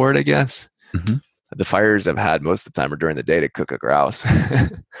opportunity for it, I guess. Mm-hmm. The fires I've had most of the time are during the day to cook a grouse,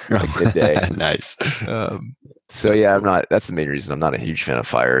 like midday. Nice. So yeah, cool. That's the main reason I'm not a huge fan of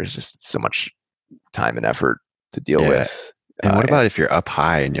fires. Just so much time and effort to deal with. And what about if you're up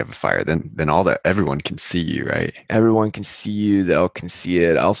high and you have a fire? Then everyone can see you, right? Everyone can see you. The elk can see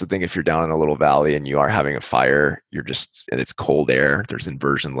it. I also think if you're down in a little valley and you are having a fire, and it's cold air. There's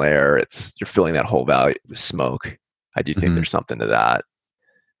inversion layer. You're filling that whole valley with smoke. I do think there's something to that.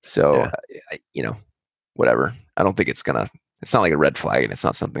 So, whatever. I don't think it's not like a red flag, and it's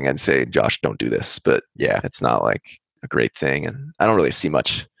not something I'd say, Josh, don't do this. But yeah, it's not like a great thing. And I don't really see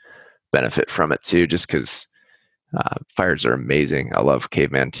much benefit from it too, just because fires are amazing. I love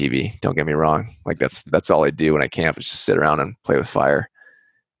caveman TV. Don't get me wrong. Like that's all I do when I camp is just sit around and play with fire.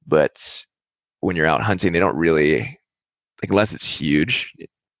 But when you're out hunting, they don't really, like, unless it's huge,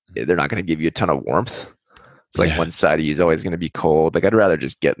 they're not going to give you a ton of warmth. It's like one side of you is always going to be cold. Like I'd rather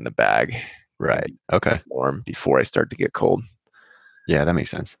just get in the bag, right? Okay, warm before I start to get cold. Yeah, that makes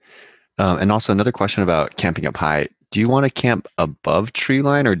sense. And also another question about camping up high. Do you want to camp above tree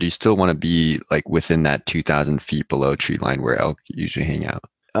line, or do you still want to be like within that 2,000 feet below tree line where elk usually hang out?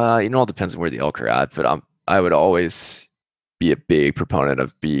 It all depends on where the elk are at, but I would always be a big proponent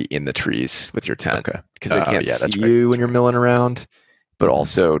of be in the trees with your tent because they can't see you when you're milling around, but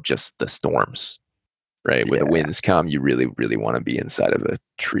also just the storms. Right. When the winds come, you really, really want to be inside of a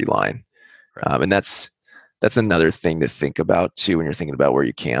tree line. Right. And that's another thing to think about too, when you're thinking about where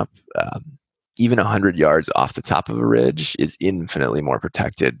you camp. Even 100 yards off the top of a ridge is infinitely more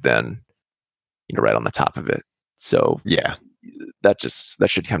protected than, right on the top of it. So yeah, that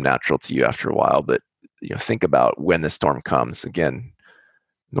should come natural to you after a while. But, think about when the storm comes. Again,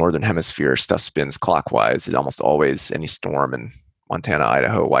 Northern Hemisphere stuff spins clockwise. It almost always, any storm in Montana,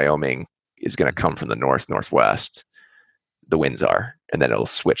 Idaho, Wyoming, is going to come from the northwest. The winds are, and then it'll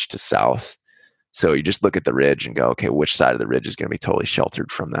switch to south. So you just look at the ridge and go, okay, which side of the ridge is going to be totally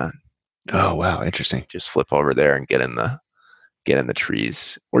sheltered from that? Oh wow, interesting. Just flip over there and get in the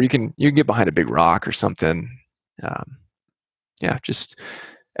trees, or you can get behind a big rock or something.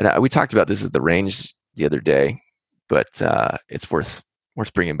 We talked about this at the range the other day, but it's worth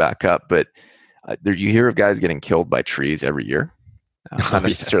bringing back up. But you hear of guys getting killed by trees every year. Not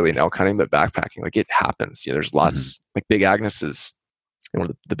necessarily in elk hunting, but backpacking. Like it happens. There's lots. Like Big Agnes is one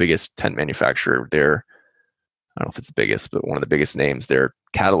of the biggest tent manufacturer there. I don't know if it's the biggest, but one of the biggest names. Their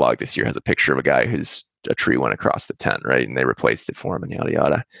catalog this year has a picture of a guy whose a tree went across the tent, right, and they replaced it for him, and yada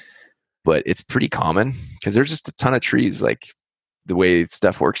yada. But it's pretty common because there's just a ton of trees. Like the way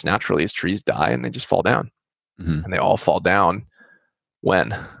stuff works naturally is trees die and they just fall down, and they all fall down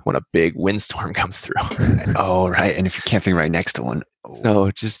when a big windstorm comes through. Oh, right. And if you're camping right next to one.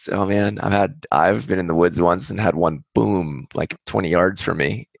 So man, I've been in the woods once and had one boom like 20 yards from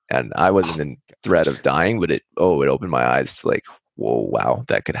me, and I wasn't in threat of dying, but it opened my eyes to like, whoa, wow,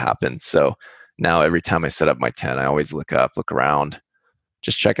 that could happen. So now every time I set up my tent, I always look up, look around,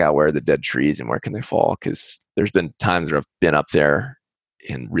 just check out where are the dead trees and where can they fall. Because there's been times where I've been up there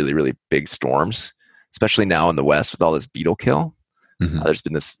in really, really big storms, especially now in the West with all this beetle kill. There's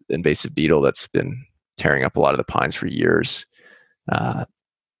been this invasive beetle that's been tearing up a lot of the pines for years.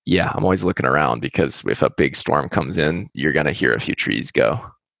 Yeah, I'm always looking around because if a big storm comes in, you're going to hear a few trees go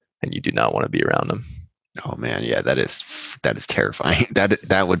and you do not want to be around them. Oh man, yeah, that is terrifying.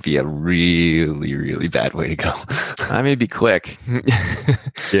 That would be a really, really bad way to go. I mean, it'd be quick.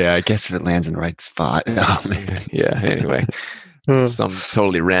 Yeah, I guess if it lands in the right spot. Oh man. Yeah, anyway. Some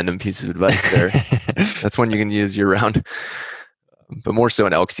totally random piece of advice there. That's one you can use year round. But more so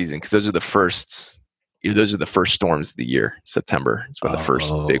in elk season, because those are the first storms of the year. September is when the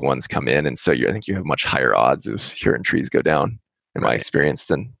first big ones come in, and so I think you have much higher odds of hearing trees go down, in my experience,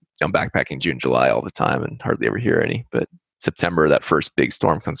 than I'm backpacking June, July all the time and hardly ever hear any. But September, that first big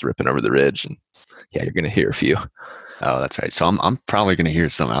storm comes ripping over the ridge, and yeah, you're going to hear a few. Oh, that's right. So I'm probably going to hear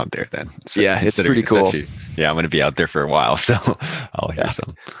some out there then. Yeah, it's pretty cool. Yeah, I'm going to be out there for a while, so I'll hear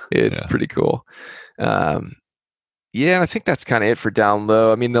some. It's pretty cool. Yeah, I think that's kind of it for down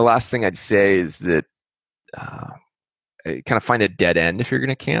low. I mean, the last thing I'd say is that kind of find a dead end if you're going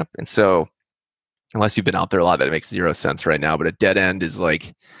to camp. And so unless you've been out there a lot, that makes zero sense right now. But a dead end is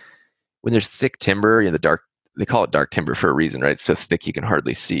like when there's thick timber, the dark, they call it dark timber for a reason, right? It's so thick you can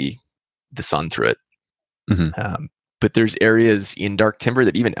hardly see the sun through it. But there's areas in dark timber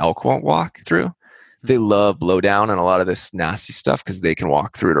that even elk won't walk through. They love blowdown and a lot of this nasty stuff because they can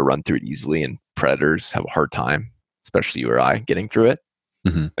walk through it or run through it easily, and predators have a hard time, especially you or I, getting through it.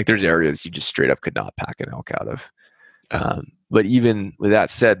 Like there's areas you just straight up could not pack an elk out of. But even with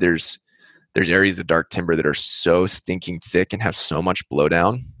that said, there's areas of dark timber that are so stinking thick and have so much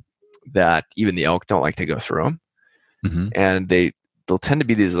blowdown that even the elk don't like to go through them. And they'll tend to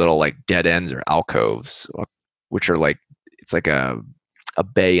be these little like dead ends or alcoves, which are like, it's like a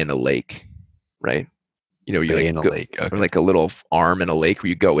bay in a lake, right? You know, bay in a lake, or like a little arm in a lake where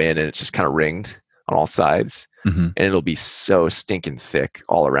you go in and it's just kind of ringed on all sides, and it'll be so stinking thick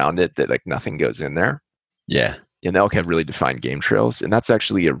all around it that like nothing goes in there. Yeah. And the elk have really defined game trails, and that's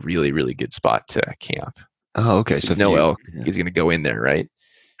actually a really, really good spot to camp. Oh, okay. So no elk is going to go in there, right?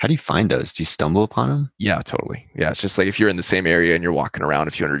 How do you find those? Do you stumble upon them? Yeah, totally. Yeah, it's just like if you're in the same area and you're walking around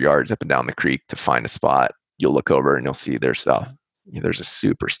a few hundred yards up and down the creek to find a spot, you'll look over and you'll see there's a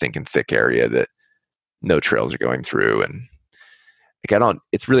super stinking thick area that no trails are going through. And like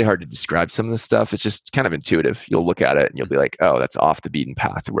it's really hard to describe some of this stuff. It's just kind of intuitive. You'll look at it and you'll be like, oh, that's off the beaten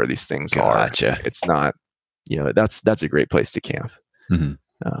path of where these things are. It's not, that's a great place to camp.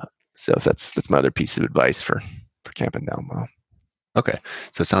 So that's my other piece of advice for camping down low. Okay.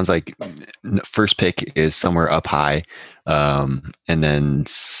 So it sounds like first pick is somewhere up high. And then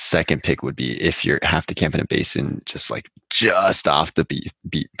second pick would be if you have to camp in a basin, just off the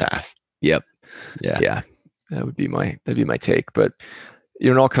beaten path. Yep. Yeah. That'd be my take. But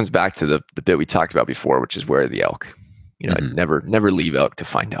it all comes back to the bit we talked about before, which is where the elk. I'd never leave elk to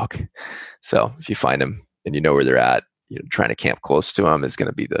find elk. So if you find them and you know where they're at, trying to camp close to them is going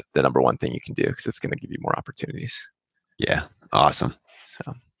to be the number one thing you can do, because it's going to give you more opportunities. Yeah. Awesome.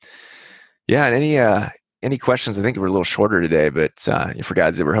 So, yeah. And any questions? I think we're a little shorter today, but for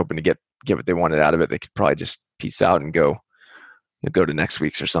guys that were hoping to get what they wanted out of it, they could probably just peace out and go to next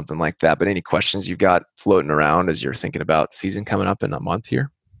week's or something like that. But any questions you've got floating around as you're thinking about season coming up in a month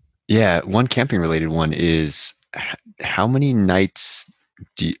here? Yeah. One camping related one is how many nights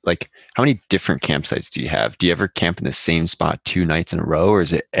how many different campsites do you have? Do you ever camp in the same spot 2 nights in a row, or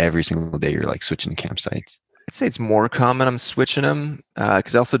is it every single day you're like switching campsites? I'd say it's more common I'm switching them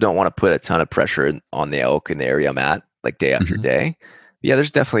because I also don't want to put a ton of pressure on the elk in the area I'm at, like day after day. But yeah,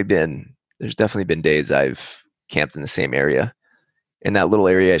 there's definitely been days I've camped in the same area. In that little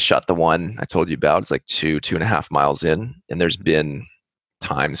area I shot the one I told you about, it's like 2.5 miles in, and there's been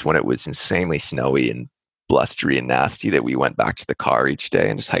times when it was insanely snowy and blustery and nasty that we went back to the car each day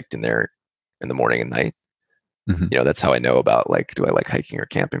and just hiked in there in the morning and night. That's how I know about do I like hiking or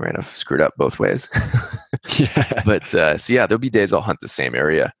camping, right? I've screwed up both ways. But so yeah, there'll be days I'll hunt the same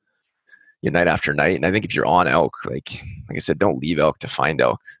area night after night. And I think if you're on elk, like I said, don't leave elk to find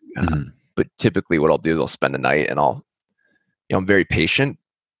elk. But typically what I'll do is I'll spend a night and I'm very patient,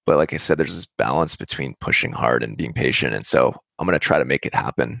 but like I said, there's this balance between pushing hard and being patient. And so I'm going to try to make it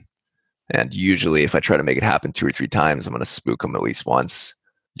happen. And usually if I try to make it happen 2 or 3 times, I'm going to spook them at least once.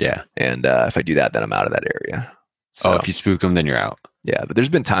 Yeah. And if I do that, then I'm out of that area. So, if you spook them, then you're out. Yeah. But there's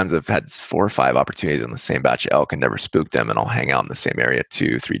been times I've had 4 or 5 opportunities on the same batch of elk and never spooked them. And I'll hang out in the same area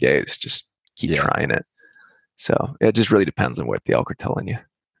 2, 3 days, just keep trying it. So it just really depends on what the elk are telling you.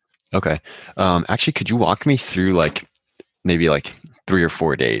 Okay. Actually, could you walk me through maybe the 3 or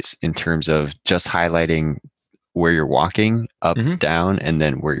 4 days in terms of just highlighting where you're walking up, down, and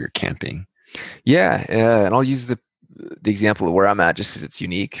then where you're camping. Yeah, and I'll use the example of where I'm at just because it's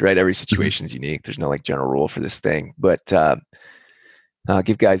unique, right? Every situation is unique. There's no like general rule for this thing, but I'll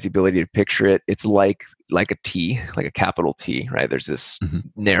give guys the ability to picture it. It's like a T, like a capital T, right? There's this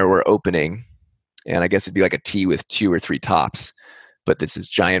narrower opening, and I guess it'd be like a T with 2 or 3 tops, but this is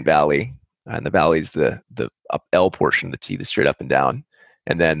giant valley, and the valley is the up L portion of the T, the straight up and down,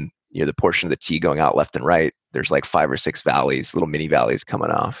 and then the portion of the T going out left and right. There's like 5 or 6 valleys, little mini valleys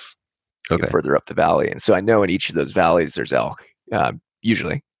coming off further up the valley, and so I know in each of those valleys there's elk.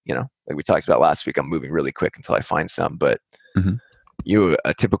 Usually, like we talked about last week, I'm moving really quick until I find some, but.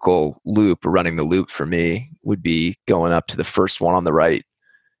 A typical loop, or running the loop for me, would be going up to the first one on the right,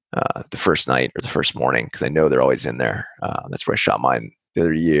 the first night or the first morning, because I know they're always in there. That's where I shot mine the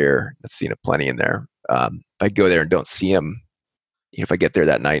other year. I've seen plenty in there. If I go there and don't see them, if I get there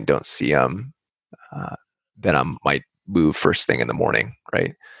that night and don't see them, then I might move first thing in the morning,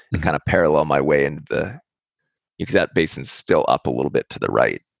 right? And kind of parallel my way into because that basin's still up a little bit to the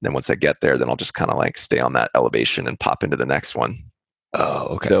right. Then once I get there, then I'll just kind of like stay on that elevation and pop into the next one. Oh,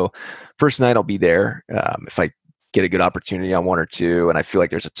 okay. So first night I'll be there. If I get a good opportunity on 1 or 2, and I feel like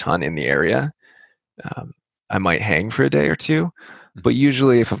there's a ton in the area, I might hang for a day or 2. But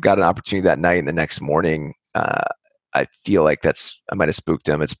usually if I've got an opportunity that night and the next morning, I feel like I might have spooked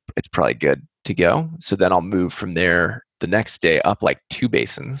them. It's probably good to go. So then I'll move from there the next day up like 2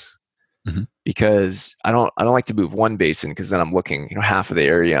 basins, because I don't like to move 1 basin, because then I'm looking, half of the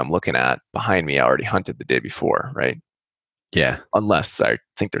area I'm looking at behind me, I already hunted the day before, right? Yeah. Unless I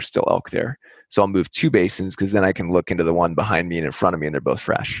think there's still elk there. So I'll move 2 basins, because then I can look into the one behind me and in front of me, and they're both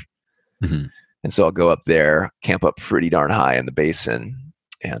fresh. And so I'll go up there, camp up pretty darn high in the basin,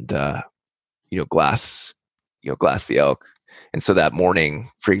 and glass the elk. And so that morning,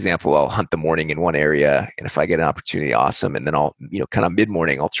 for example, I'll hunt the morning in one area, and if I get an opportunity, awesome. And then I'll, kind of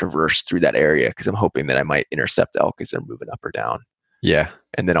mid-morning, I'll traverse through that area, because I'm hoping that I might intercept elk as they're moving up or down. Yeah.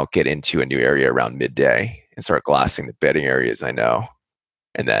 And then I'll get into a new area around midday and start glassing the bedding areas I know.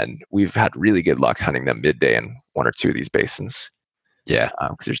 And then we've had really good luck hunting them midday in 1 or 2 of these basins. Yeah.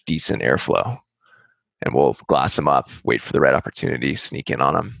 Because there's decent airflow. And we'll glass them up, wait for the right opportunity, sneak in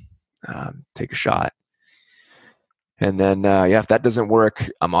on them, take a shot. And then, if that doesn't work,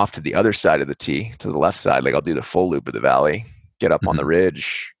 I'm off to the other side of the T, to the left side. Like I'll do the full loop of the valley, get up on the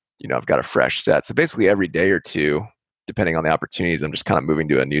ridge. I've got a fresh set. So basically every day or 2, depending on the opportunities, I'm just kind of moving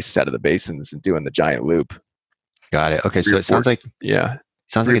to a new set of the basins and doing the giant loop. Got it. Okay. So it sounds like,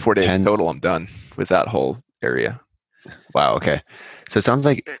 sounds 3 or 4 days total. I'm done with that whole area. Wow. Okay. So it sounds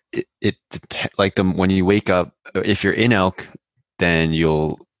like when you wake up, if you're in elk, then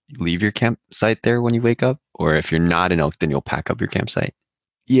you'll leave your campsite there when you wake up, or if you're not in elk, then you'll pack up your campsite.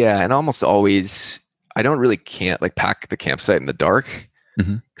 Yeah. And almost always, I don't really pack the campsite in the dark,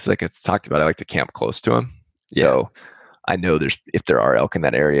 because like it's talked about, I like to camp close to them. Yeah. So I know if there are elk in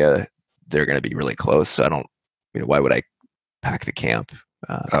that area, they're going to be really close. So I don't, why would I pack the camp?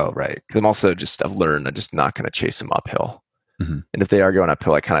 Right. Because I've learned I'm just not going to chase them uphill. And if they are going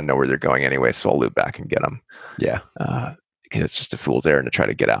uphill, I kind of know where they're going anyway. So I'll loop back and get them. Yeah. Because it's just a fool's errand to try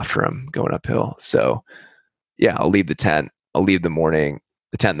to get after them going uphill. So yeah, I'll leave the tent. I'll leave the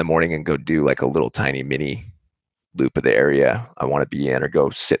tent in the morning and go do like a little tiny mini loop of the area I want to be in, or go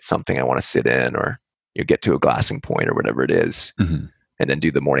sit something I want to sit in, or get to a glassing point or whatever it is, and then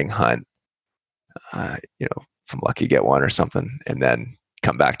do the morning hunt. If I'm lucky, get one or something, and then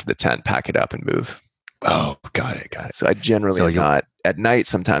come back to the tent, pack it up, and move. Oh, got it. So I generally am not at night.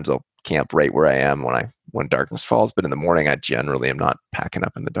 Sometimes I'll camp right where I am when darkness falls, but in the morning I generally am not packing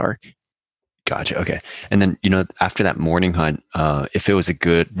up in the dark. Gotcha. Okay. And then, after that morning hunt, if it was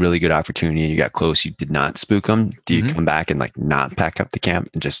a really good opportunity and you got close, you did not spook them, do you come back and like not pack up the camp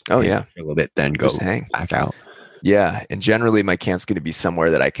and just for a little bit, then go hang back out? Yeah. And generally my camp's going to be somewhere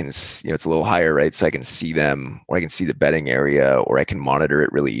that I can, it's a little higher, right? So I can see them, or I can see the bedding area, or I can monitor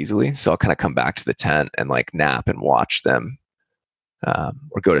it really easily. So I'll kind of come back to the tent and like nap and watch them,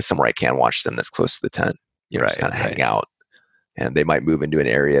 or go to somewhere I can watch them that's close to the tent, just kind of hang out. And they might move into an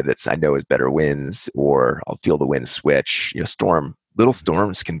area that's I know is better winds, or I'll feel the wind switch. Little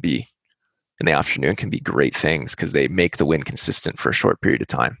storms can be in the afternoon can be great things, because they make the wind consistent for a short period of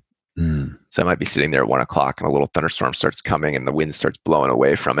time. So I might be sitting there at 1 o'clock and a little thunderstorm starts coming and the wind starts blowing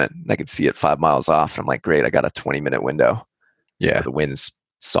away from it. And I can see it 5 miles off. And I'm like, great, I got a 20-minute window. Yeah. The wind's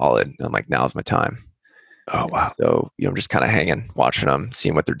solid. And I'm like, now's my time. Oh, wow. So, I'm just kind of hanging, watching them,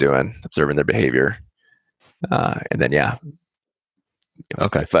 seeing what they're doing, observing their behavior. And then,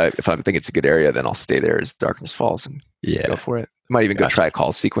 Okay. If I think it's a good area, then I'll stay there as darkness falls and go for it. I might even go try a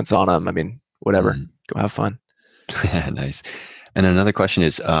call sequence on them. I mean, whatever. Go have fun. Nice. And another question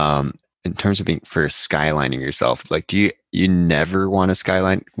is, in terms of being for skylining yourself, like, do you never want to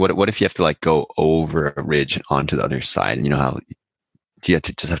skyline? What if you have to like go over a ridge onto the other side? And you know how do you have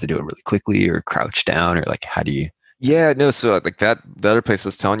to just have to do it really quickly or crouch down or like how do you? Yeah, no. So like that, the other place I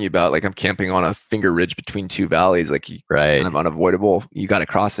was telling you about, like I'm camping on a finger ridge between two valleys. Like it's kind of unavoidable. You got to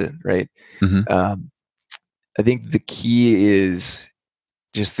cross it, right? I think the key is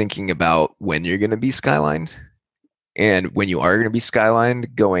just thinking about when you're going to be skylined, and when you are going to be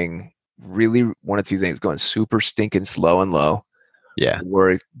skylined, going really one of two things: going super stinking slow and low,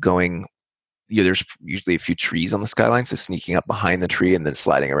 or going. There's usually a few trees on the skyline, so sneaking up behind the tree and then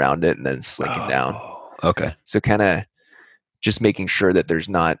sliding around it and then slinking down. Okay. So kind of just making sure that there's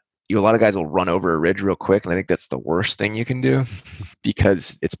not, a lot of guys will run over a ridge real quick. And I think that's the worst thing you can do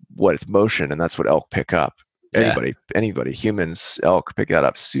because it's motion and that's what elk pick up. Yeah. Anybody, humans, elk pick that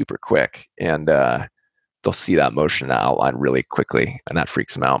up super quick and they'll see that motion, that outline really quickly. And that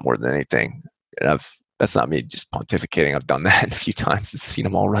freaks them out more than anything. And that's not me just pontificating. I've done that a few times and seen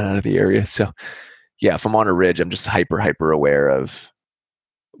them all run out of the area. So yeah, if I'm on a ridge, I'm just hyper aware of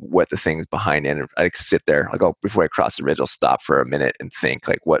what the things behind it. And I sit there, like before I cross the ridge, I'll stop for a minute and think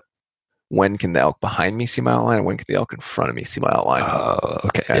like when can the elk behind me see my outline and when can the elk in front of me see my outline? Oh,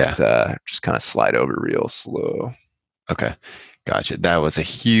 okay. And just kind of slide over real slow. Okay. Gotcha. That was a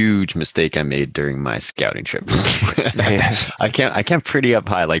huge mistake I made during my scouting trip. I camped pretty up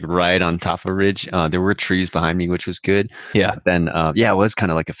high, like right on top of a ridge. There were trees behind me, which was good. Yeah. But then, it was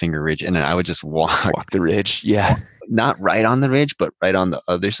kind of like a finger ridge, and then I would just walk the ridge. Yeah. Not right on the ridge, but right on the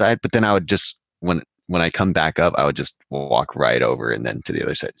other side. But then I would just when I come back up, I would just walk right over and then to the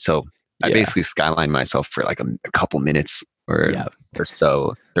other side. So I basically skylined myself for like a couple minutes or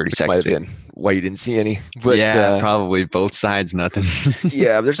so, 30 seconds. Might have been why you didn't see any. But probably both sides, nothing.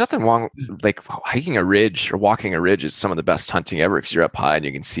 Yeah, there's nothing wrong. Like hiking a ridge or walking a ridge is some of the best hunting ever because you're up high and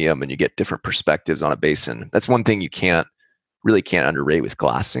you can see them and you get different perspectives on a basin. That's one thing you can't underrate with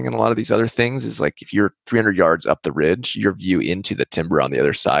glassing and a lot of these other things is like if you're 300 yards up the ridge, your view into the timber on the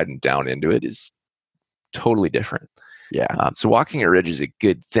other side and down into it is totally different. Yeah. So walking a ridge is a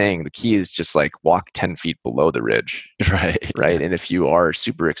good thing. The key is just like walk 10 feet below the ridge. Right. Right. And if you are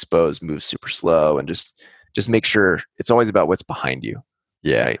super exposed, move super slow and just make sure it's always about what's behind you.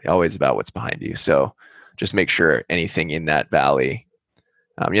 Yeah. Right? Always about what's behind you. So just make sure anything in that valley.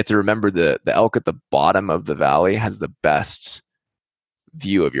 You have to remember the elk at the bottom of the valley has the best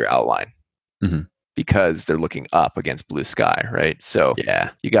view of your outline because they're looking up against blue sky. Right. So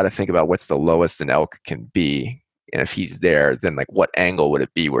you got to think about what's the lowest an elk can be. And if he's there, then like what angle would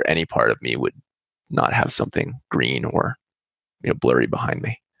it be where any part of me would not have something green or blurry behind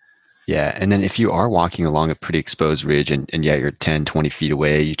me? Yeah. And then if you are walking along a pretty exposed ridge and you're 10, 20 feet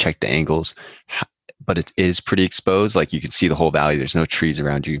away, you check the angles, but it is pretty exposed. Like you can see the whole valley. There's no trees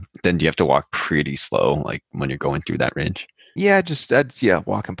around you. Then do you have to walk pretty slow, like when you're going through that ridge? Yeah,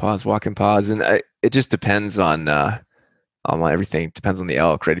 walk and pause. And it just depends on everything. It depends on the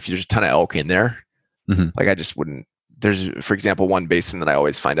elk, right? If there's a ton of elk in there, like I just wouldn't. There's, for example, one basin that I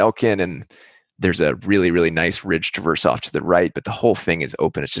always find elk in, and there's a really, really nice ridge traverse off to the right, but the whole thing is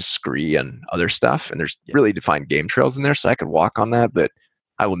open. It's just scree and other stuff, and there's really defined game trails in there, so I could walk on that, but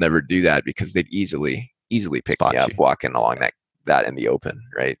I will never do that because they'd easily pick me up walking along that in the open,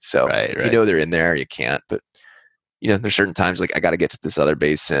 right? So if you know they're in there, you can't. But there's certain times like I got to get to this other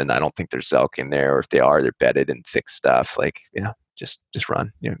basin. I don't think there's elk in there, or if they are, they're bedded in thick stuff. Like just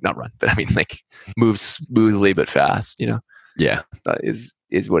run, not run, but I mean like move smoothly but fast. Yeah, is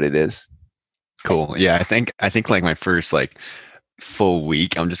what it is. Cool. Yeah, I think like my first like full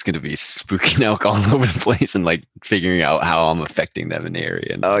week, I'm just gonna be spooking elk all over the place and like figuring out how I'm affecting them in the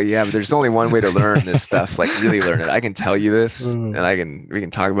area. Oh yeah, but there's only one way to learn this stuff. Like really learn it. I can tell you this, and we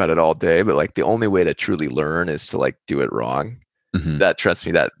can talk about it all day. But like the only way to truly learn is to like do it wrong. That trust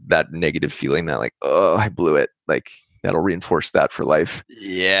me, that negative feeling that like I blew it. Like that'll reinforce that for life.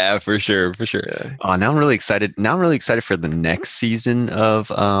 Yeah, for sure. Yeah. Oh, now I'm really excited. For the next season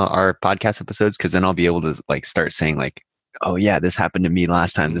of our podcast episodes because then I'll be able to like start saying like, oh yeah, this happened to me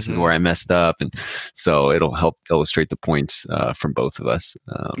last time. This is where I messed up, and so it'll help illustrate the points from both of us.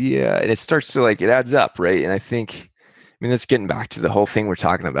 And it starts to like it adds up, right? And I mean, that's getting back to the whole thing we're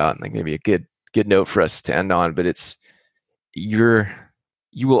talking about, and like maybe a good note for us to end on. But it's you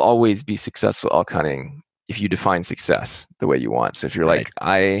will always be successful elk hunting if you define success the way you want. So if you're like,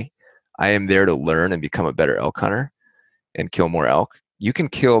 I am there to learn and become a better elk hunter and kill more elk, you can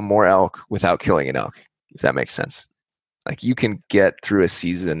kill more elk without killing an elk, if that makes sense. Like you can get through a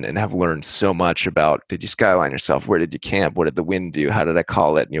season and have learned so much about, did you skyline yourself? Where did you camp? What did the wind do? How did I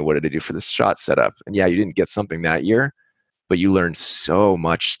call it? What did I do for the shot setup? And yeah, you didn't get something that year, but you learned so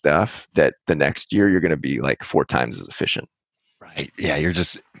much stuff that the next year you're going to be like 4 times as efficient. Right. Yeah. You're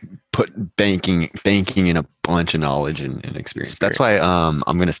just banking in a bunch of knowledge and experience. That's why I'm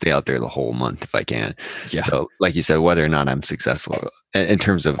going to stay out there the whole month if I can. Yeah. So like you said, whether or not I'm successful in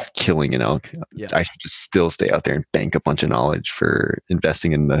terms of killing an elk, I should just still stay out there and bank a bunch of knowledge for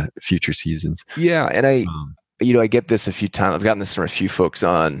investing in the future seasons. Yeah. And I get this a few times. I've gotten this from a few folks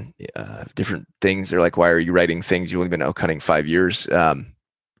on different things. They're like, why are you writing things? You've only been elk hunting 5 years. I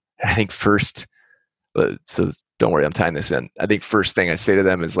think first, so don't worry, I'm tying this in. I think first thing I say to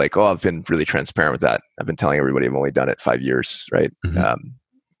them is like, oh, I've been really transparent with that. I've been telling everybody I've only done it 5 years, right? Mm-hmm.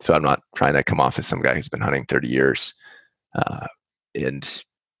 So I'm not trying to come off as some guy who's been hunting 30 years.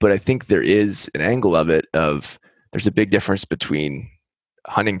 But I think there is an angle of it of there's a big difference between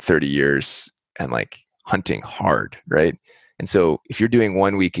hunting 30 years and like hunting hard, right? And so if you're doing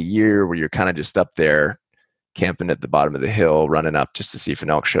 1 week a year where you're kind of just up there camping at the bottom of the hill, running up just to see if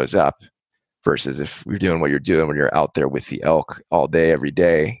an elk shows up, versus if you're doing what you're doing when you're out there with the elk all day, every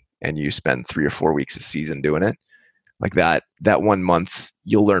day, and you spend 3 or 4 weeks a season doing it, like that 1 month,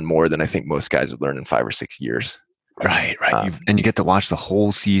 you'll learn more than I think most guys would learn in 5 or 6 years. Right. And you get to watch the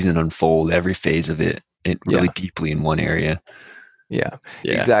whole season unfold, every phase of it really deeply in one area. Yeah,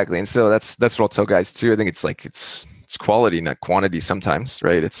 exactly. And so that's what I'll tell guys too. I think it's like, it's quality, not quantity sometimes,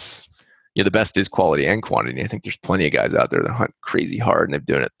 right? It's, the best is quality and quantity. I think there's plenty of guys out there that hunt crazy hard and they've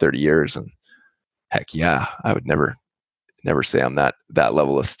been doing it 30 years. And heck yeah, I would never say I'm that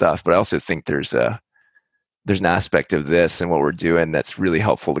level of stuff. But I also think there's an aspect of this and what we're doing that's really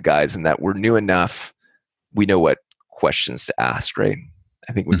helpful to guys, and that we're new enough. We know what questions to ask, right?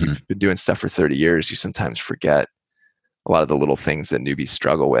 I think when you've been doing stuff for 30 years, you sometimes forget a lot of the little things that newbies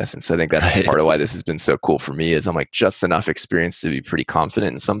struggle with. And so I think that's part of why this has been so cool for me is I'm like just enough experience to be pretty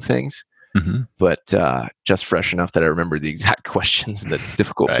confident in some things, but just fresh enough that I remember the exact questions and the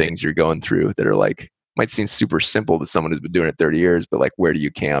difficult things you're going through that are like, might seem super simple to someone who's been doing it 30 years, but like, where do you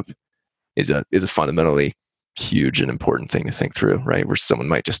camp is a fundamentally huge and important thing to think through, right? Where someone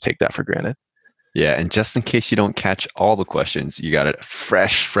might just take that for granted. Yeah. And just in case you don't catch all the questions, you got a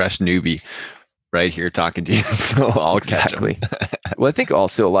fresh newbie right here talking to you. So I'll catch them. Well, I think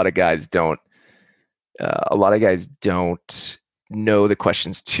also a lot of guys don't know the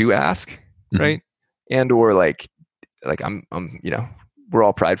questions to ask, right? And or like I'm we're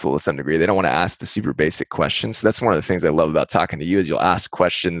all prideful to some degree. They don't want to ask the super basic questions. So that's one of the things I love about talking to you is you'll ask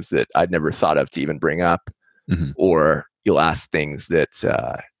questions that I'd never thought of to even bring up, or you'll ask things that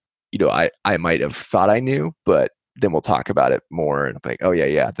I might have thought I knew, but then we'll talk about it more and like, oh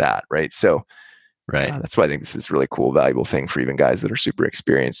yeah, that, right? So that's why I think this is a really cool, valuable thing for even guys that are super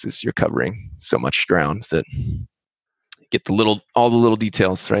experienced is you're covering so much ground that you get all the little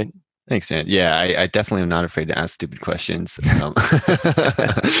details, right? Thanks, man. Yeah, I definitely am not afraid to ask stupid questions.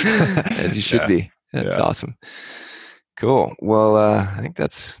 As you should be. That's awesome. Cool. Well, I think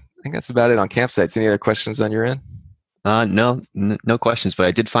that's about it on campsites. Any other questions on your end? No questions, but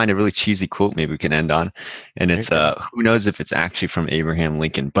I did find a really cheesy quote maybe we can end on. And it's, who knows if it's actually from Abraham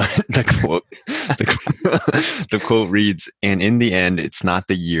Lincoln, but the quote reads, and in the end, it's not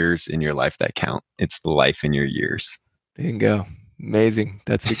the years in your life that count. It's the life in your years. Bingo. Amazing.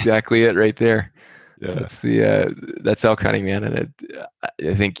 That's exactly it right there. Yeah. That's elk hunting, man. And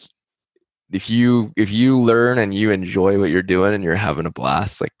I think if you learn and you enjoy what you're doing and you're having a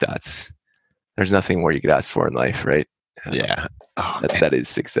blast, like there's nothing more you could ask for in life, right? Yeah. That is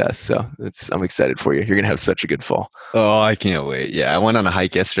success. So I'm excited for you. You're going to have such a good fall. Oh, I can't wait. Yeah. I went on a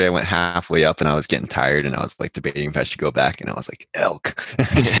hike yesterday. I went halfway up and I was getting tired and I was like debating if I should go back, and I was like, elk.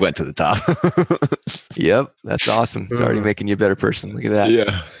 I just went to the top. Yep. That's awesome. It's already making you a better person. Look at that.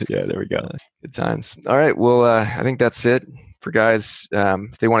 Yeah. There we go. Good times. All right. Well, I think that's it for guys.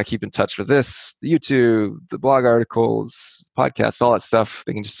 If they want to keep in touch with this, the YouTube, the blog articles, podcasts, all that stuff,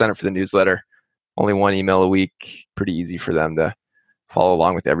 they can just sign up for the newsletter. Only 1 email a week. Pretty easy for them to follow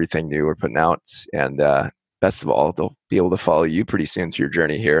along with everything new we're putting out. And best of all, they'll be able to follow you pretty soon through your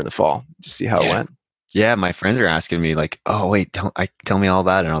journey here in the fall. Just see how it went. Yeah, my friends are asking me like, "Oh, wait, tell me all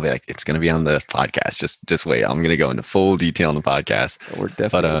about it." And I'll be like, "It's going to be on the podcast. Just wait. I'm going to go into full detail on the podcast." We're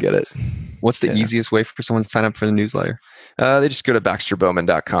definitely going to get it. What's the easiest way for someone to sign up for the newsletter? They just go to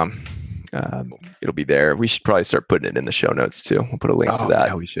baxterbowman.com. It'll be there. We should probably start putting it in the show notes too. We'll put a link to that.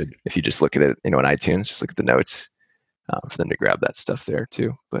 Yeah, we should. If you just look at it, on iTunes, just look at the notes for them to grab that stuff there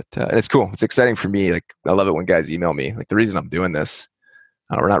too. But and it's cool. It's exciting for me. Like I love it when guys email me. Like the reason I'm doing this,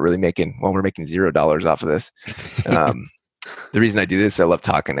 we're not really making, well, we're making $0 off of this. The reason I do this, I love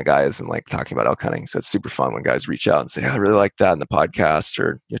talking to guys and like talking about elk hunting. So it's super fun when guys reach out and say, I really like that in the podcast,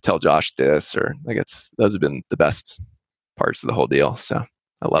 or you tell Josh this, or like those have been the best parts of the whole deal. So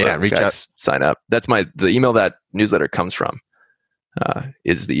I love it. Reach out. Sign up. That's the email that newsletter comes from,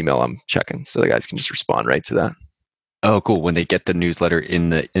 is the email I'm checking. So the guys can just respond right to that. Oh, cool. When they get the newsletter in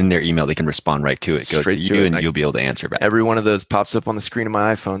their email, they can respond right to it. It goes to you and you'll be able to answer back. Every one of those pops up on the screen of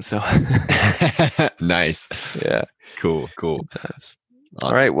my iPhone. So nice. Yeah. Cool. Good times. Awesome.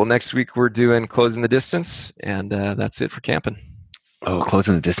 All right. Well, next week we're doing Closing the Distance, and that's it for camping. Oh,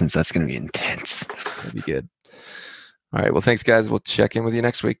 Closing the Distance. That's going to be intense. That'd be good. All right. Well, thanks, guys. We'll check in with you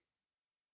next week.